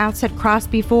 Their paths had crossed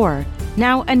before.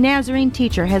 Now a Nazarene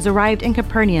teacher has arrived in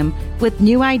Capernaum with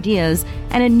new ideas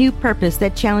and a new purpose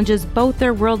that challenges both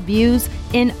their worldviews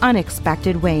in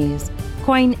unexpected ways.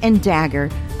 Coin and Dagger,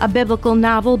 a biblical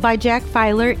novel by Jack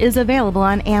Filer, is available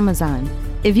on Amazon.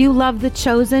 If you love The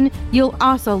Chosen, you'll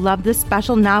also love this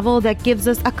special novel that gives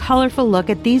us a colorful look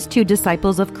at these two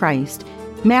disciples of Christ,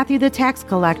 Matthew the tax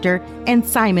collector and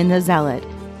Simon the zealot.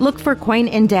 Look for Coin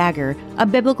and Dagger, a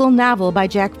biblical novel by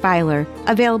Jack Filer,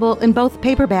 available in both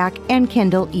paperback and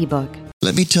Kindle ebook.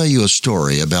 Let me tell you a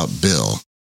story about Bill.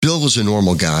 Bill was a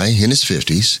normal guy in his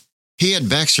 50s. He had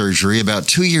back surgery about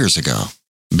 2 years ago.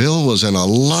 Bill was in a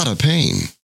lot of pain.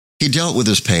 He dealt with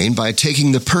his pain by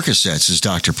taking the Percocets his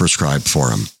doctor prescribed for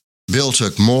him. Bill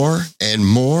took more and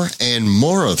more and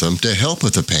more of them to help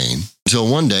with the pain, until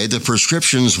one day the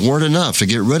prescriptions weren't enough to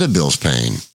get rid of Bill's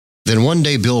pain. Then one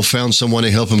day, Bill found someone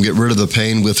to help him get rid of the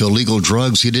pain with illegal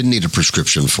drugs he didn't need a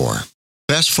prescription for.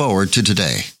 Fast forward to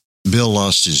today. Bill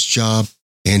lost his job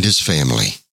and his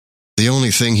family. The only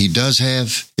thing he does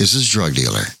have is his drug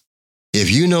dealer.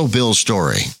 If you know Bill's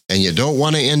story and you don't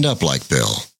want to end up like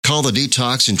Bill, call the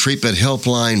Detox and Treatment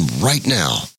Helpline right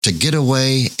now to get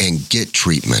away and get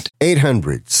treatment.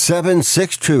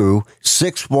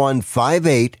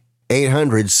 800-762-6158.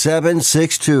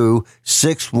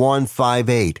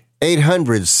 800-762-6158.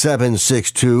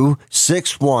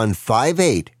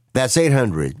 800-762-6158. That's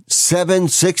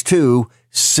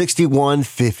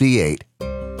 800-762-6158.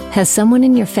 Has someone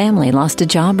in your family lost a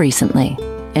job recently,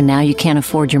 and now you can't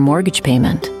afford your mortgage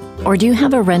payment? Or do you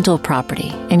have a rental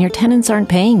property and your tenants aren't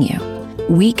paying you?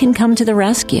 We can come to the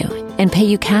rescue and pay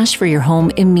you cash for your home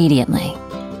immediately.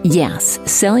 Yes,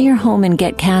 sell your home and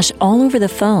get cash all over the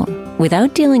phone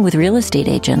without dealing with real estate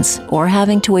agents or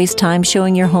having to waste time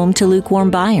showing your home to lukewarm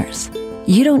buyers.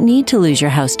 You don't need to lose your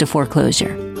house to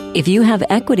foreclosure. If you have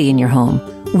equity in your home,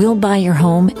 we'll buy your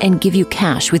home and give you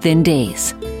cash within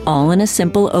days, all in a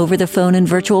simple over-the-phone and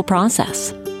virtual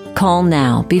process. Call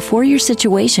now before your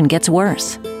situation gets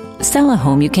worse. Sell a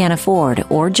home you can't afford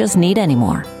or just need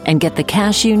anymore and get the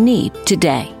cash you need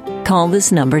today. Call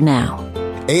this number now.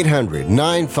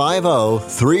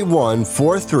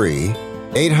 800-950-3143.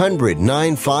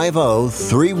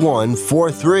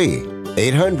 800-950-3143.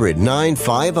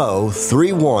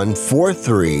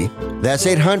 800-950-3143. That's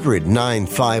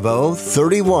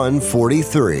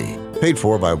 800-950-3143. Paid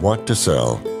for by Want to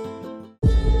Sell.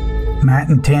 Matt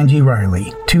and Tangi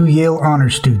Riley, two Yale honor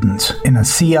students in a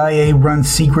CIA-run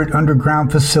secret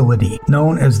underground facility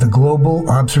known as the Global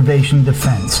Observation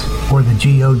Defense, or the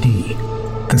GOD.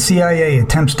 The CIA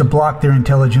attempts to block their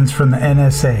intelligence from the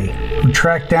NSA, who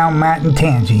track down Matt and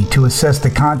Tangi to assess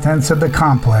the contents of the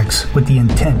complex with the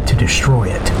intent to destroy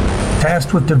it.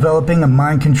 Tasked with developing a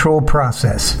mind control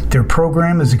process, their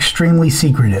program is extremely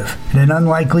secretive, and an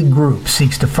unlikely group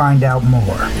seeks to find out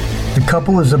more. The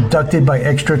couple is abducted by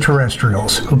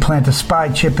extraterrestrials who plant a spy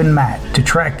chip in Matt to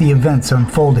track the events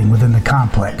unfolding within the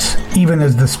complex, even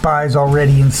as the spies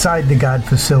already inside the God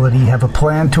facility have a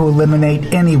plan to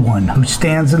eliminate anyone who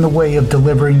stands in the way of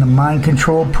delivering the mind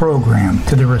control program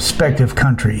to their respective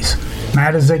countries.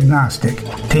 Matt is agnostic.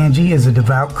 Tangi is a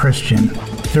devout Christian.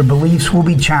 Their beliefs will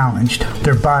be challenged,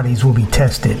 their bodies will be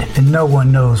tested, and no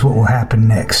one knows what will happen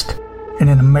next. In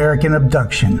An American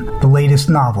Abduction, the latest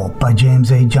novel by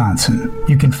James A. Johnson.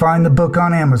 You can find the book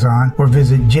on Amazon or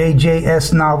visit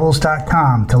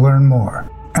jjsnovels.com to learn more.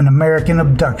 An American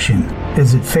Abduction.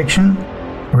 Is it fiction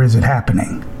or is it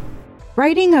happening?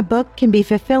 Writing a book can be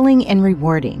fulfilling and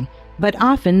rewarding, but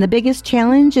often the biggest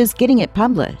challenge is getting it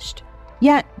published.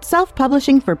 Yet,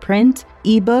 self-publishing for print,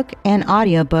 ebook, and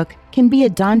audiobook can be a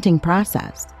daunting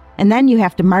process, and then you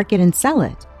have to market and sell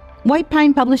it. White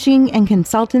Pine Publishing and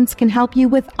Consultants can help you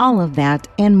with all of that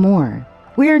and more.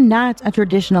 We're not a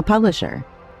traditional publisher.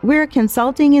 We're a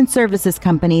consulting and services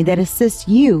company that assists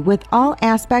you with all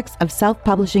aspects of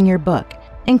self-publishing your book,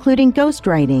 including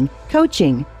ghostwriting,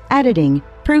 coaching, editing,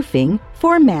 proofing,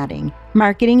 formatting,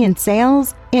 marketing and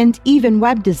sales, and even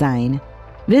web design.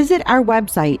 Visit our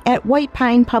website at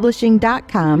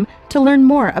whitepinepublishing.com to learn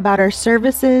more about our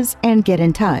services and get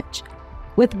in touch.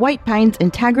 With White Pine's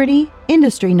integrity,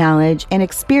 industry knowledge, and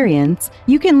experience,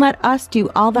 you can let us do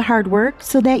all the hard work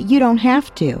so that you don't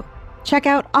have to. Check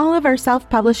out all of our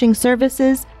self-publishing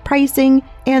services, pricing,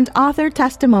 and author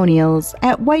testimonials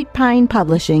at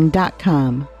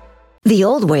whitepinepublishing.com. The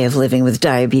old way of living with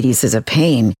diabetes is a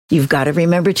pain. You've got to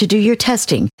remember to do your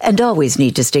testing and always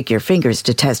need to stick your fingers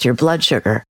to test your blood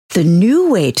sugar. The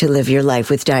new way to live your life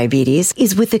with diabetes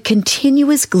is with a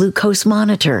continuous glucose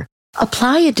monitor.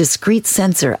 Apply a discrete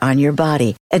sensor on your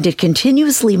body, and it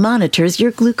continuously monitors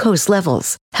your glucose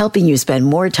levels, helping you spend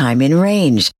more time in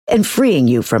range and freeing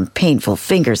you from painful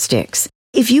finger sticks.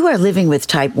 If you are living with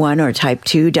type 1 or type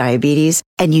 2 diabetes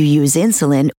and you use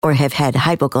insulin or have had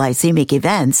hypoglycemic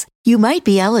events, you might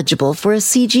be eligible for a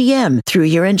CGM through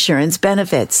your insurance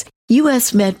benefits.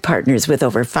 U.S. Med partners with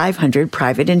over 500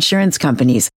 private insurance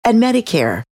companies and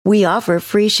Medicare. We offer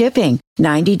free shipping,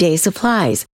 90-day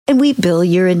supplies, and we bill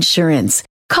your insurance.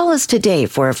 Call us today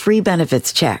for a free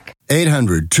benefits check.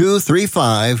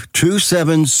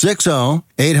 800-235-2760.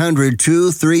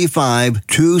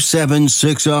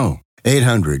 800-235-2760.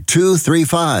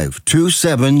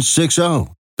 800-235-2760.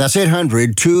 That's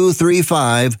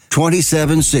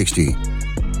 800-235-2760.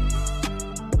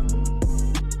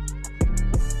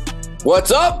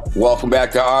 What's up? Welcome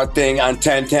back to our thing on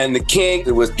 1010 The King.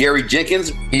 It was Gary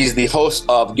Jenkins. He's the host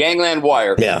of Gangland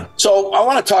Wire. Yeah. So I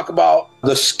want to talk about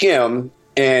the skim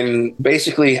and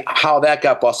basically how that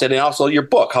got busted, and also your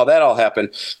book, how that all happened.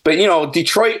 But, you know,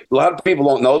 Detroit, a lot of people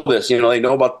don't know this. You know, they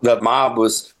know about the mob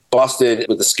was busted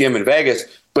with the skim in Vegas.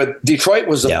 But Detroit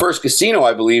was the first casino,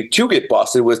 I believe, to get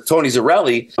busted. With Tony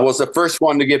Zarelli was the first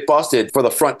one to get busted for the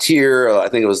Frontier. I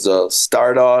think it was the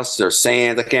Stardust or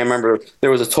Sands. I can't remember. There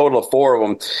was a total of 4 of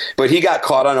them. But he got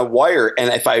caught on a wire.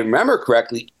 And if I remember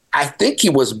correctly, I think he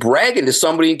was bragging to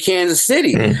somebody in Kansas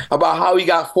City about how he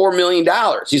got $4 million.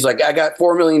 He's like, I got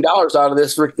 $4 million out of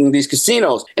these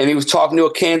casinos. And he was talking to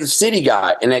a Kansas City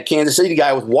guy, and that Kansas City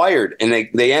guy was wired, and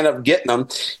they end up getting him,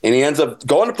 and he ends up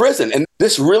going to prison. And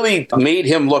this really made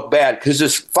him look bad because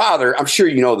his father, I'm sure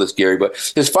you know this, Gary, but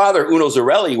his father, Uno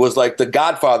Zarelli, was like the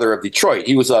godfather of Detroit.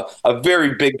 He was a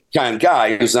very big kind of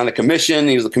guy. He was on a commission.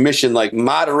 He was a commission like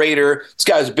moderator. This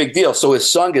guy was a big deal. So his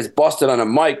son gets busted on a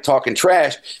mic talking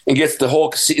trash and gets the whole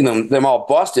casino, them all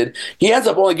busted. He ends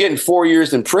up only getting 4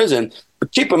 years in prison.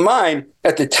 But keep in mind,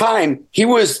 at the time, he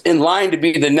was in line to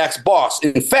be the next boss.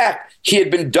 In fact, he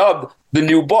had been dubbed the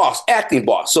new boss, acting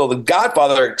boss. So the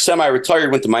godfather,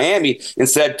 semi-retired, went to Miami and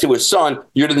said to his son,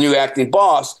 "You're the new acting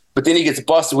boss." but then he gets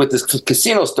busted with this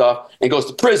casino stuff and goes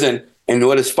to prison. And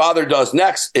what his father does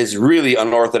next is really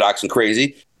unorthodox and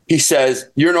crazy. He says,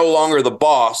 you're no longer the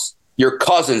boss. Your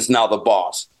cousin's now the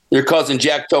boss. Your cousin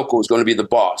Jack Toko is going to be the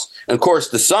boss. And of course,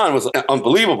 the son was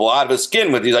unbelievable, out of his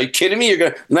skin with. He's like, are you kidding me? You're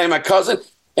going to name my cousin?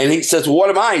 And he says, well, what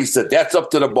am I? He said, that's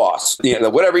up to the boss.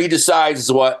 Whatever he decides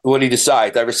is what he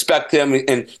decides. I respect him.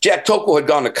 And Jack Toko had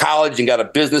gone to college and got a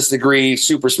business degree,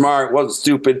 super smart, wasn't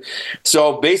stupid.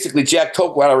 So basically, Jack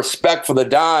Toko had a respect for the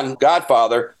Don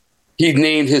Godfather. He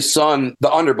named his son the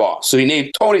underboss. So he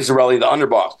named Tony Zarelli the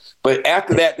underboss. But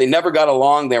after that, they never got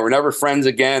along. They were never friends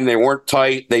again. They weren't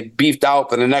tight. They beefed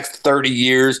out for the next 30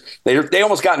 years. They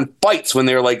almost got in fights when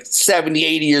they were like 70,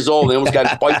 80 years old. They almost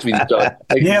got in fights with each other.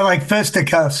 Like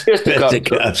fisticuffs.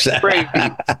 Fisticuffs. Crazy.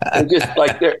 Just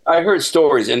like I heard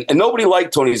stories. And nobody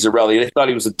liked Tony Zarelli. They thought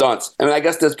he was a dunce. I mean, I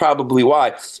guess that's probably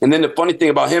why. And then the funny thing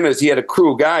about him is he had a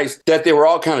crew of guys that they were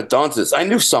all kind of dunces. I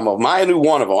knew some of them. I knew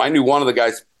one of them. I knew one of the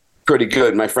guys pretty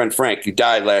good. My friend Frank, he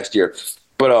died last year.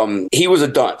 But he was a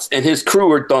dunce, and his crew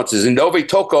were dunces. And Ove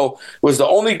Toko was the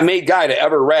only made guy to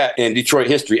ever rat in Detroit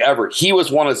history ever. He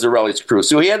was one of Zarelli's crew.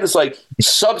 So he had this like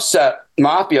subset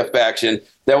mafia faction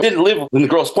that didn't live in the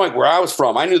Grosse Pointe where I was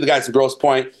from. I knew the guys in Grosse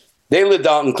Pointe. They lived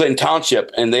out in Clinton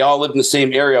Township, and they all lived in the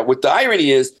same area. What the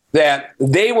irony is that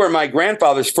they were my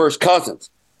grandfather's first cousins.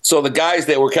 So the guys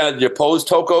that were kind of the opposed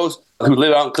Tokos who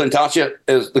lived out in Clinton Township,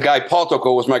 is the guy Paul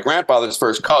Toko was my grandfather's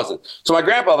first cousin. So my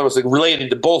grandfather was related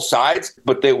to both sides,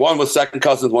 but one was second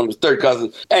cousins, one was third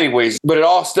cousins. Anyways, but it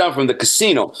all stemmed from the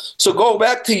casino. So go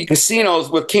back to casinos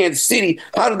with Kansas City.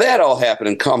 How did that all happen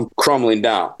and come crumbling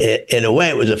down? In a way,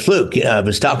 it was a fluke. I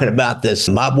was talking about this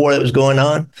mob war that was going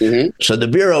on. Mm-hmm. So the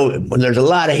Bureau, there's a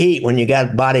lot of heat when you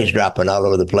got bodies dropping all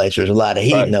over the place. There's a lot of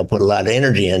heat, right. And they'll put a lot of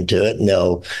energy into it, and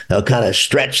they'll kind of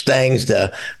stretch things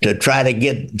to try to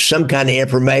get some kind of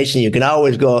information. You can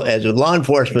always go, as a law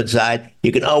enforcement side,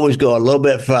 you can always go a little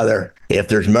bit further if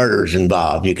there's murders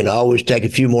involved. You can always take a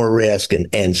few more risks.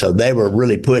 And so they were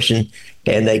really pushing,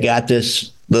 and they got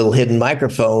this little hidden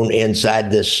microphone inside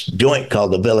this joint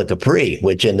called the Villa Capri,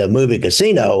 which in the movie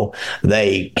Casino,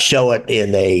 they show it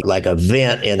in a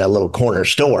vent in a little corner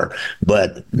store.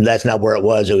 But that's not where it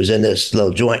was. It was in this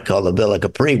little joint called the Villa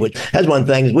Capri, which that's one of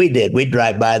the things we did. We'd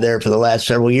drive by there for the last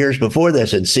several years before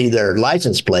this and see their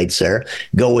license plates there,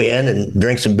 go in and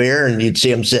drink some beer, and you'd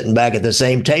see them sitting back at the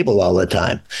same table all the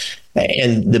time.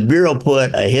 And the Bureau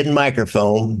put a hidden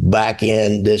microphone back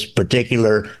in this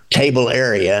particular table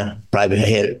area. Probably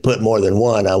had put more than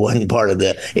one. I wasn't part of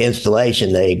the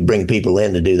installation. They bring people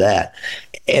in to do that.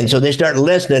 And so they started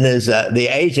listening. As the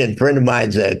agent, friend of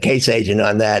mine's a case agent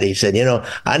on that, he said,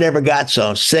 I never got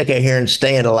so sick of hearing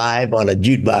Staying Alive on a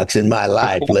jukebox in my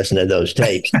life, listening to those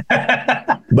tapes.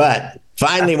 But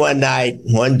finally, one hot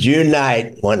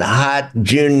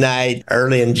June night,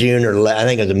 early in June, or I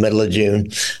think it was the middle of June,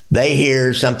 they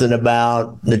hear something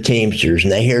about the Teamsters,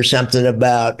 and they hear something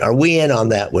about, are we in on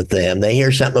that with them? They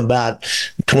hear something about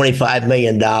 $25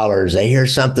 million. They hear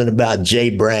something about Jay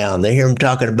Brown. They hear him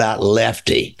talking about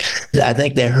Lefty. I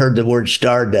think they heard the word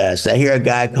Stardust. They hear a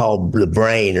guy called the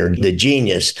Brain or the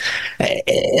Genius.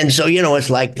 And so, it's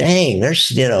like, dang,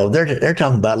 they're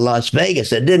talking about Las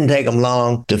Vegas. It didn't take them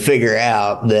long to figure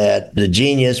out that the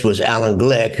Genius was Alan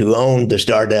Glick, who owned the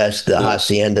Stardust, the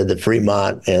Hacienda, the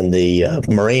Fremont, and the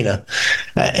Marina,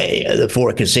 the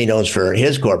four casinos for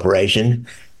his corporation.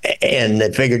 And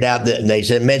they figured out that they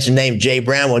mentioned the name Jay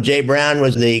Brown. Well, Jay Brown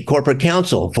was the corporate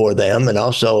counsel for them, and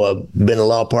also been a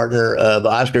law partner of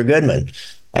Oscar Goodman,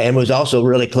 and was also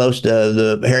really close to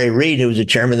the Harry Reid, who was the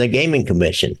chairman of the Gaming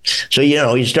Commission. So,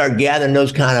 you start gathering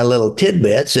those kind of little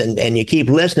tidbits, and you keep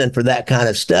listening for that kind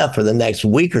of stuff for the next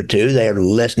week or two. They're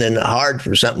listening hard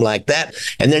for something like that.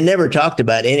 And they never talked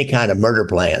about any kind of murder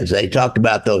plans. They talked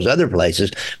about those other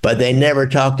places, but they never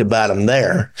talked about them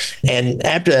there. And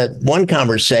after one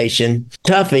conversation,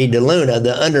 Tuffy DeLuna,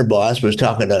 the underboss, was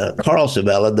talking to Carl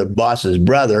Savella, the boss's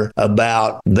brother,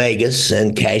 about Vegas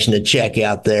and cashing a check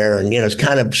out there. And, it's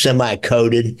kind of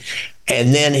semi-coded.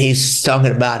 And then he's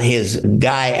talking about his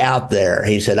guy out there.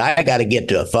 He said, I got to get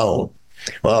to a phone.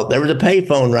 Well, there was a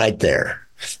payphone right there.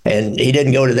 And he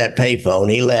didn't go to that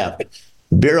payphone. He left.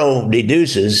 Bureau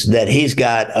deduces that he's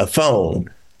got a phone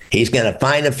He's going to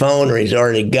find a phone, or he's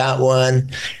already got one.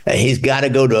 He's got to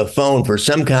go to a phone for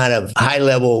some kind of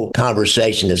high-level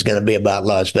conversation that's going to be about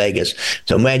Las Vegas.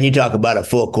 So, man, you talk about a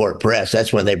full-court press.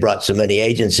 That's when they brought so many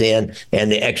agents in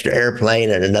and the extra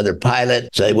airplane and another pilot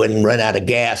so they wouldn't run out of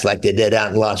gas like they did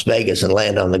out in Las Vegas and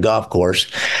land on the golf course.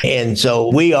 And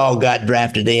so we all got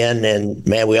drafted in, and,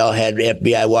 man, we all had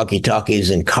FBI walkie-talkies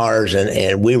and cars,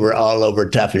 and we were all over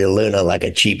Tuffy de Luna like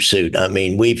a cheap suit. I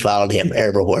mean, we followed him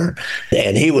everywhere.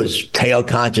 And he was tail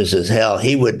conscious as hell.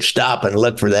 He would stop and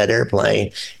look for that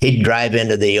airplane. He'd drive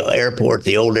into the airport,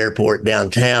 the old airport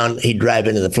downtown. He'd drive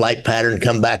into the flight pattern,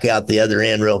 come back out the other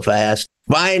end real fast.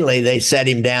 Finally, they set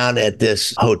him down at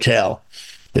this hotel.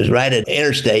 It was right at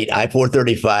Interstate,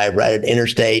 I-435, right at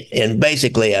Interstate. And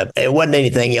basically, it wasn't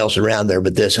anything else around there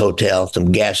but this hotel,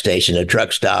 some gas station, a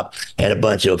truck stop, and a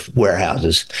bunch of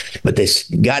warehouses. But they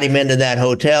got him into that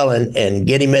hotel and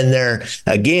get him in there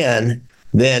again.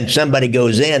 Then somebody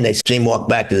goes in, they see him walk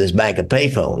back to this bank of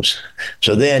payphones.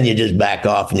 So then you just back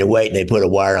off and you wait, and they put a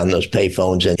wire on those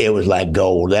payphones, and it was like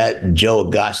gold. That Joe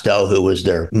Agosto, who was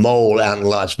their mole out in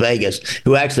Las Vegas,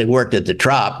 who actually worked at the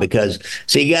Trop, because,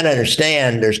 see, you got to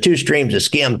understand, there's two streams of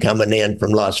skim coming in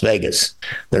from Las Vegas.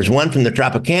 There's one from the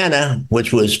Tropicana,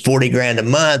 which was $40,000 a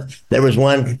month. There was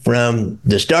one from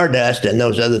the Stardust and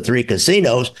those other three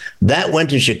casinos. That went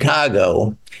to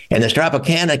Chicago. And the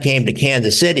Tropicana came to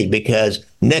Kansas City because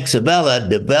Nick Sabella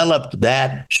developed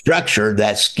that structure,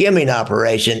 that skimming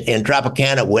operation in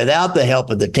Tropicana without the help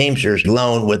of the Teamsters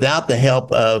loan, without the help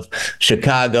of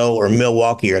Chicago or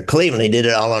Milwaukee or Cleveland. He did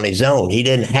it all on his own. He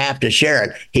didn't have to share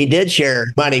it. He did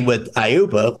share money with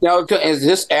IUPA. Now, is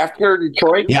this after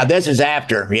Detroit? Yeah, this is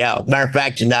after. Yeah. Matter of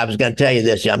fact, I was going to tell you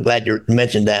this. I'm glad you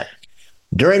mentioned that.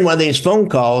 During one of these phone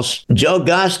calls, Joe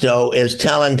Agosto is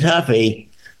telling Tuffy,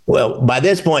 well, by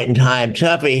this point in time,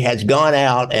 Tuffy has gone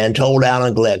out and told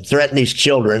Alan Glenn, threatened his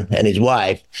children and his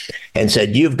wife, and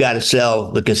said, you've got to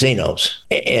sell the casinos,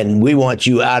 and we want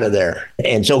you out of there.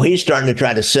 And so he's starting to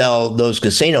try to sell those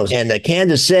casinos. And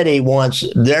Kansas City wants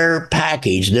their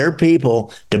package, their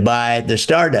people, to buy the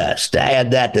Stardust, to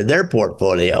add that to their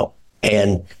portfolio.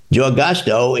 And Joe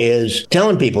Agosto is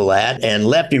telling people that, and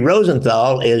Lefty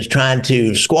Rosenthal is trying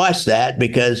to squash that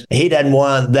because he doesn't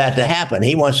want that to happen.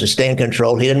 He wants to stay in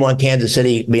control. He didn't want Kansas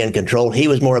City to be in control. He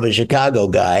was more of a Chicago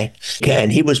guy,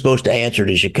 and he was supposed to answer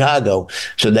to Chicago.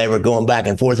 So they were going back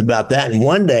and forth about that. And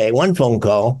one day, one phone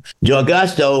call, Joe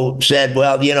Agosto said,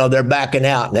 well, you know, they're backing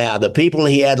out now. The people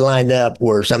he had lined up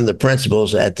were some of the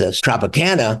principals at the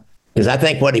Tropicana, because I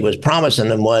think what he was promising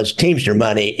them was Teamster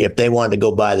money if they wanted to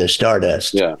go buy the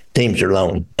Stardust Teamster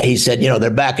loan. He said, you know, they're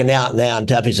backing out now. And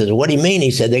Tuffy says, what do you mean?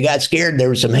 He said, they got scared. There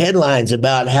were some headlines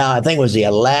about how, I think it was the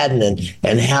Aladdin,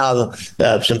 and how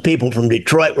some people from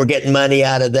Detroit were getting money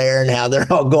out of there and how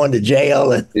they're all going to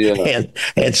jail.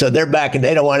 And so they're backing.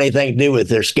 They don't want anything to do with it.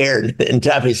 They're scared. And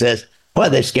Tuffy says, well,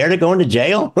 they're scared of going to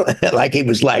jail? Like he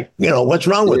was like, you know, what's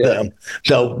wrong with them?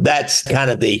 So that's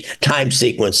kind of the time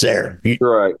sequence there.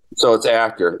 Right. So it's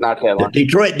after, not headline. The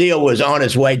Detroit deal was on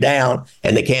its way down,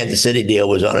 and the Kansas City deal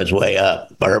was on its way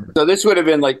up. So this would have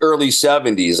been like early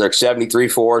 70s, like 73,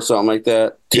 4, something like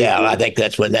that. Yeah, I think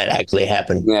that's when that actually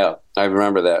happened. Yeah, I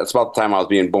remember that. It's about the time I was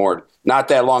being born. Not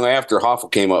that long after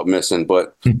Hoffa came up missing,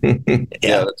 but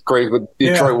yeah, that's crazy. But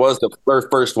Detroit was the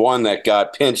first one that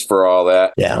got pinched for all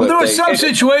that. Yeah. Well, there was some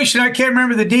situation, I can't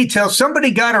remember the details.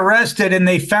 Somebody got arrested and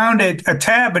they found a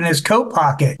tab in his coat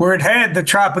pocket where it had the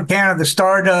Tropicana, the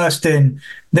Stardust, and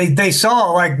they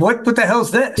saw, like, what the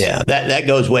hell's this? Yeah, that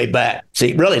goes way back.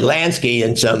 See, really, Lansky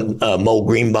and some Mo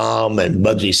Greenbaum and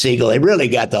Bugsy Siegel, they really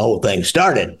got the whole thing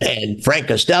started. And Frank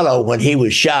Costello, when he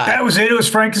was shot. That was it. It was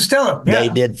Frank Costello. Yeah. They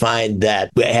did find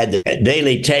that it had the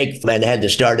Daily Take and had the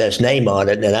Stardust name on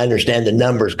it. And I understand the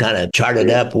numbers kind of charted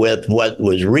up with what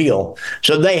was real.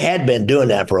 So they had been doing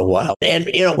that for a while. And,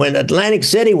 you know, when Atlantic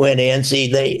City went in,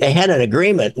 see, they had an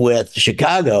agreement with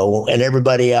Chicago and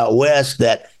everybody out west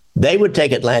that they would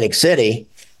take Atlantic City,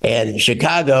 and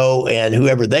Chicago and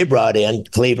whoever they brought in,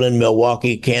 Cleveland,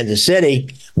 Milwaukee, Kansas City,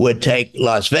 would take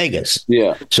Las Vegas.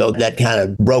 Yeah. So that kind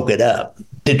of broke it up.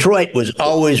 Detroit was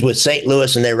always with St.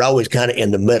 Louis, and they were always kind of in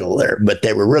the middle there, but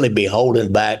they were really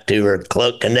beholden back to or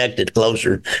connected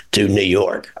closer to New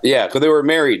York. Yeah, because they were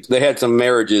married. They had some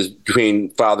marriages between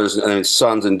fathers and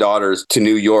sons and daughters to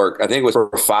New York. I think it was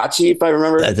Facci, if I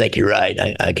remember. I think you're right.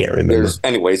 I can't remember.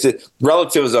 Anyways,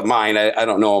 relatives of mine, I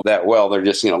don't know that well. They're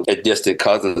just, you know, distant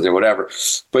cousins or whatever.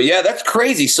 But yeah, that's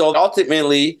crazy. So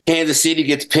ultimately, Kansas City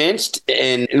gets pinched,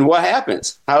 and what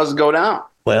happens? How does it go down?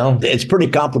 Well, it's pretty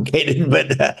complicated, but,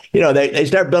 they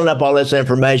start building up all this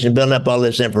information,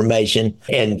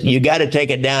 and you got to take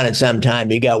it down at some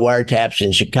time. You got wiretaps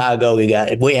in Chicago.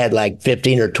 We had like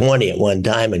 15 or 20 at one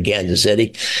time in Kansas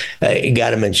City. You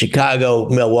got them in Chicago,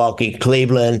 Milwaukee,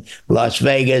 Cleveland, Las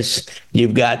Vegas.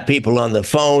 You've got people on the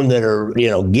phone that are,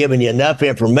 giving you enough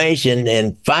information.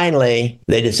 And finally,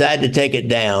 they decide to take it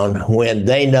down when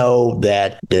they know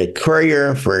that the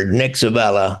courier for Nick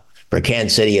Savella for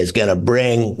Kansas City is going to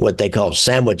bring what they call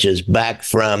sandwiches back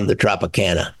from the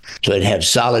Tropicana. So it'd have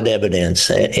solid evidence,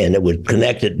 and it would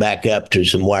connect it back up to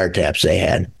some wiretaps they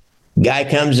had. Guy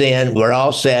comes in, we're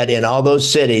all set in all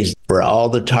those cities for all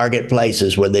the target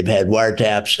places where they've had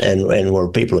wiretaps and where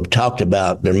people have talked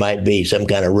about there might be some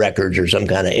kind of records or some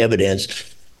kind of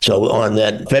evidence. So on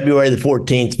that February the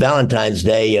 14th, Valentine's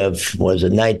Day of,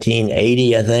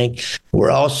 1980, I think, we're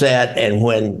all set. And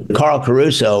when Carl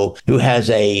Caruso, who has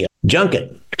a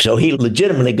junket, so he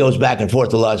legitimately goes back and forth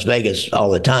to Las Vegas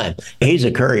all the time. He's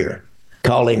a courier,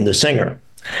 called him the singer.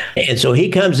 And so he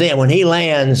comes in. When he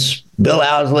lands, Bill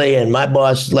Owsley and my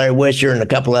boss, Larry Wisher, and a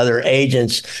couple other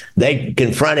agents, they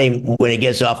confront him when he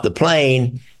gets off the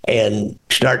plane and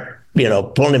start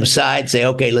pulling him aside, say,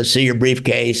 okay, let's see your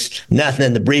briefcase. Nothing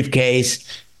in the briefcase.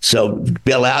 So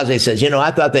Bill Owsley says, I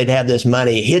thought they'd have this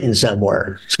money hidden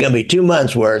somewhere. It's going to be 2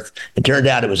 months worth. It turned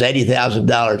out it was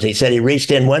 $80,000. He said he reached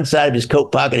in one side of his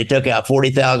coat pocket. He took out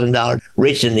 $40,000,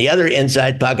 reached in the other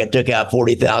inside pocket, took out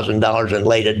 $40,000 and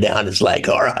laid it down. It's like,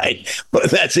 all right, well,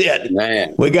 that's it.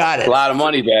 Man, we got it. A lot of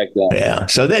money back then. Yeah.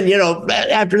 So then,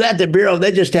 after that, the Bureau,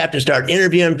 they just have to start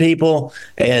interviewing people.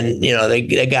 And,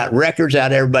 they got records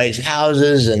out of everybody's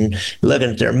houses and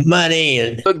looking at their money.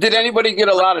 And so did anybody get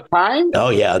a lot of time? Oh,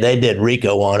 yeah. They did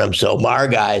RICO on them. So our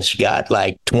guys got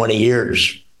like 20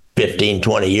 years, 15,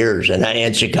 20 years.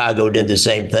 And Chicago did the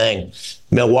same thing.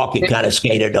 Milwaukee kind of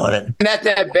skated on it. Not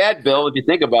that bad, Bill, if you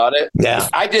think about it. Yeah.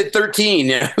 I did 13,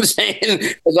 you know what I'm saying?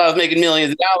 Because I was making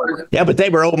millions of dollars. Yeah, but they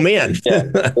were old men. Yeah,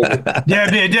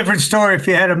 it'd be a different story if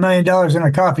you had $1 million in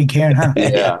a coffee can, huh?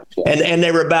 Yeah. And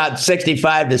they were about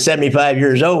 65 to 75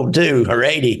 years old, too, or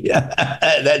 80.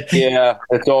 Yeah,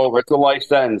 it's over. It's a life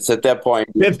sentence at that point.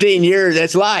 15 years,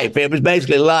 that's life. It was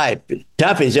basically life.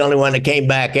 Tuffy's the only one that came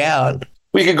back out.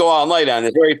 We could go all night on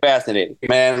this. Very fascinating,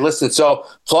 man. Listen, so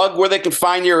plug where they can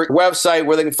find your website,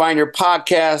 where they can find your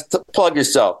podcast. Plug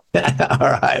yourself. All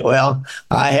right. Well,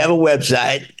 I have a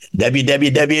website,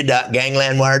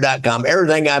 www.ganglandwire.com.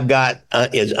 Everything I've got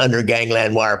is under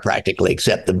Gangland Wire practically,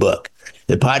 except the book.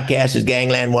 The podcast is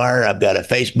Gangland Wire. I've got a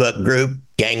Facebook group,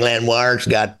 Gangland Wire. It's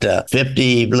got a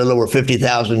little over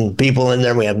 50,000 people in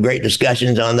there. We have great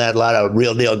discussions on that. A lot of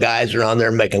real deal guys are on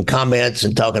there making comments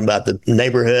and talking about the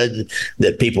neighborhood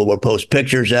that people will post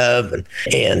pictures of.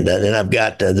 And then I've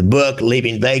got the book,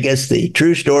 Leaving Vegas, the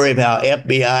true story of how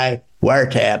FBI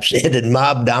wiretaps ended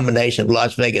mob domination of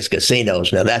Las Vegas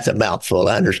casinos. Now, that's a mouthful,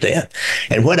 I understand.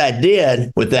 And what I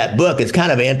did with that book is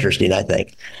kind of interesting, I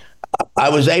think. I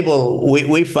was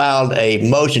we filed a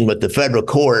motion with the federal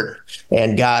court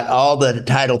and got all the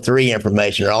Title III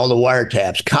information, or all the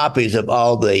wiretaps, copies of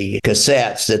all the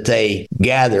cassettes that they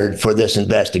gathered for this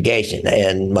investigation.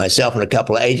 And myself and a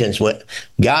couple of agents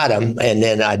got them, and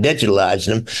then I digitalized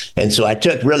them. And so I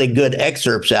took really good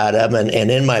excerpts out of them. And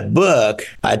in my book,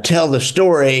 I tell the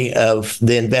story of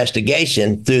the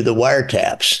investigation through the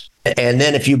wiretaps. And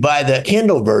then if you buy the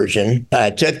Kindle version, I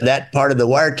took that part of the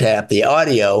wiretap, the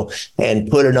audio, and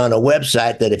put it on a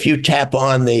website that if you tap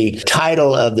on the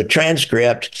title of the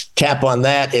transcript, tap on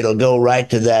that, it'll go right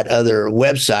to that other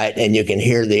website and you can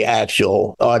hear the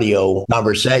actual audio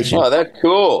conversation. Oh, that's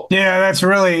cool. Yeah, that's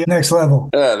really next level.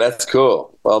 Yeah, that's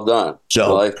cool. Well done. So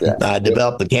I like that. I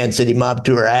developed the Kansas City Mob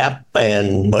Tour app.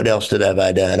 And what else have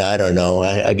I done? I don't know.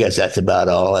 I guess that's about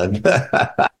all.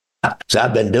 So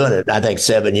I've been doing it, I think,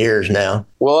 7 years now.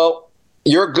 Well,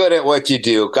 you're good at what you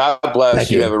do. God bless. Thank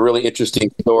you. you. Have a really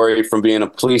interesting story from being a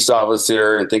police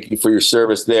officer, and thank you for your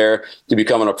service there, to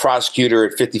becoming a prosecutor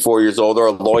at 54 years old, or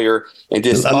a lawyer. And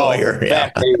just a lawyer,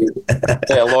 yeah.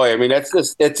 A lawyer. I mean,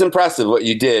 it's impressive what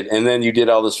you did. And then you did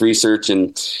all this research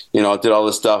and, did all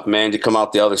this stuff, man, to come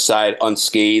out the other side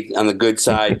unscathed, on the good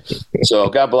side. So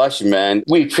God bless you, man.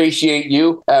 We appreciate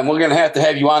you. And we're going to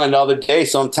have you on another day,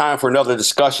 sometime, for another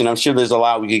discussion. I'm sure there's a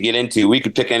lot we could get into. We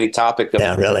could pick any topic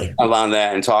around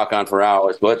that and talk on for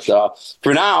hours. But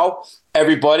for now,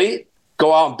 everybody,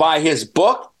 go out and buy his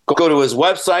book. Go to his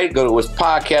website, go to his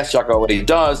podcast, check out what he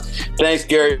does. Thanks,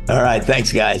 Gary. All right.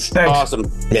 Thanks, guys. Thanks.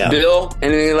 Awesome. Yeah. Bill,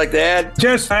 anything you'd like to add?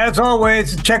 Just as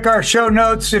always, check our show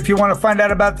notes. If you want to find out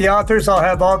about the authors, I'll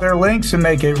have all their links and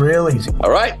make it real easy.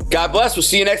 All right. God bless. We'll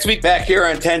see you next week back here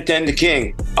on 1010 The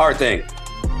King. Our thing.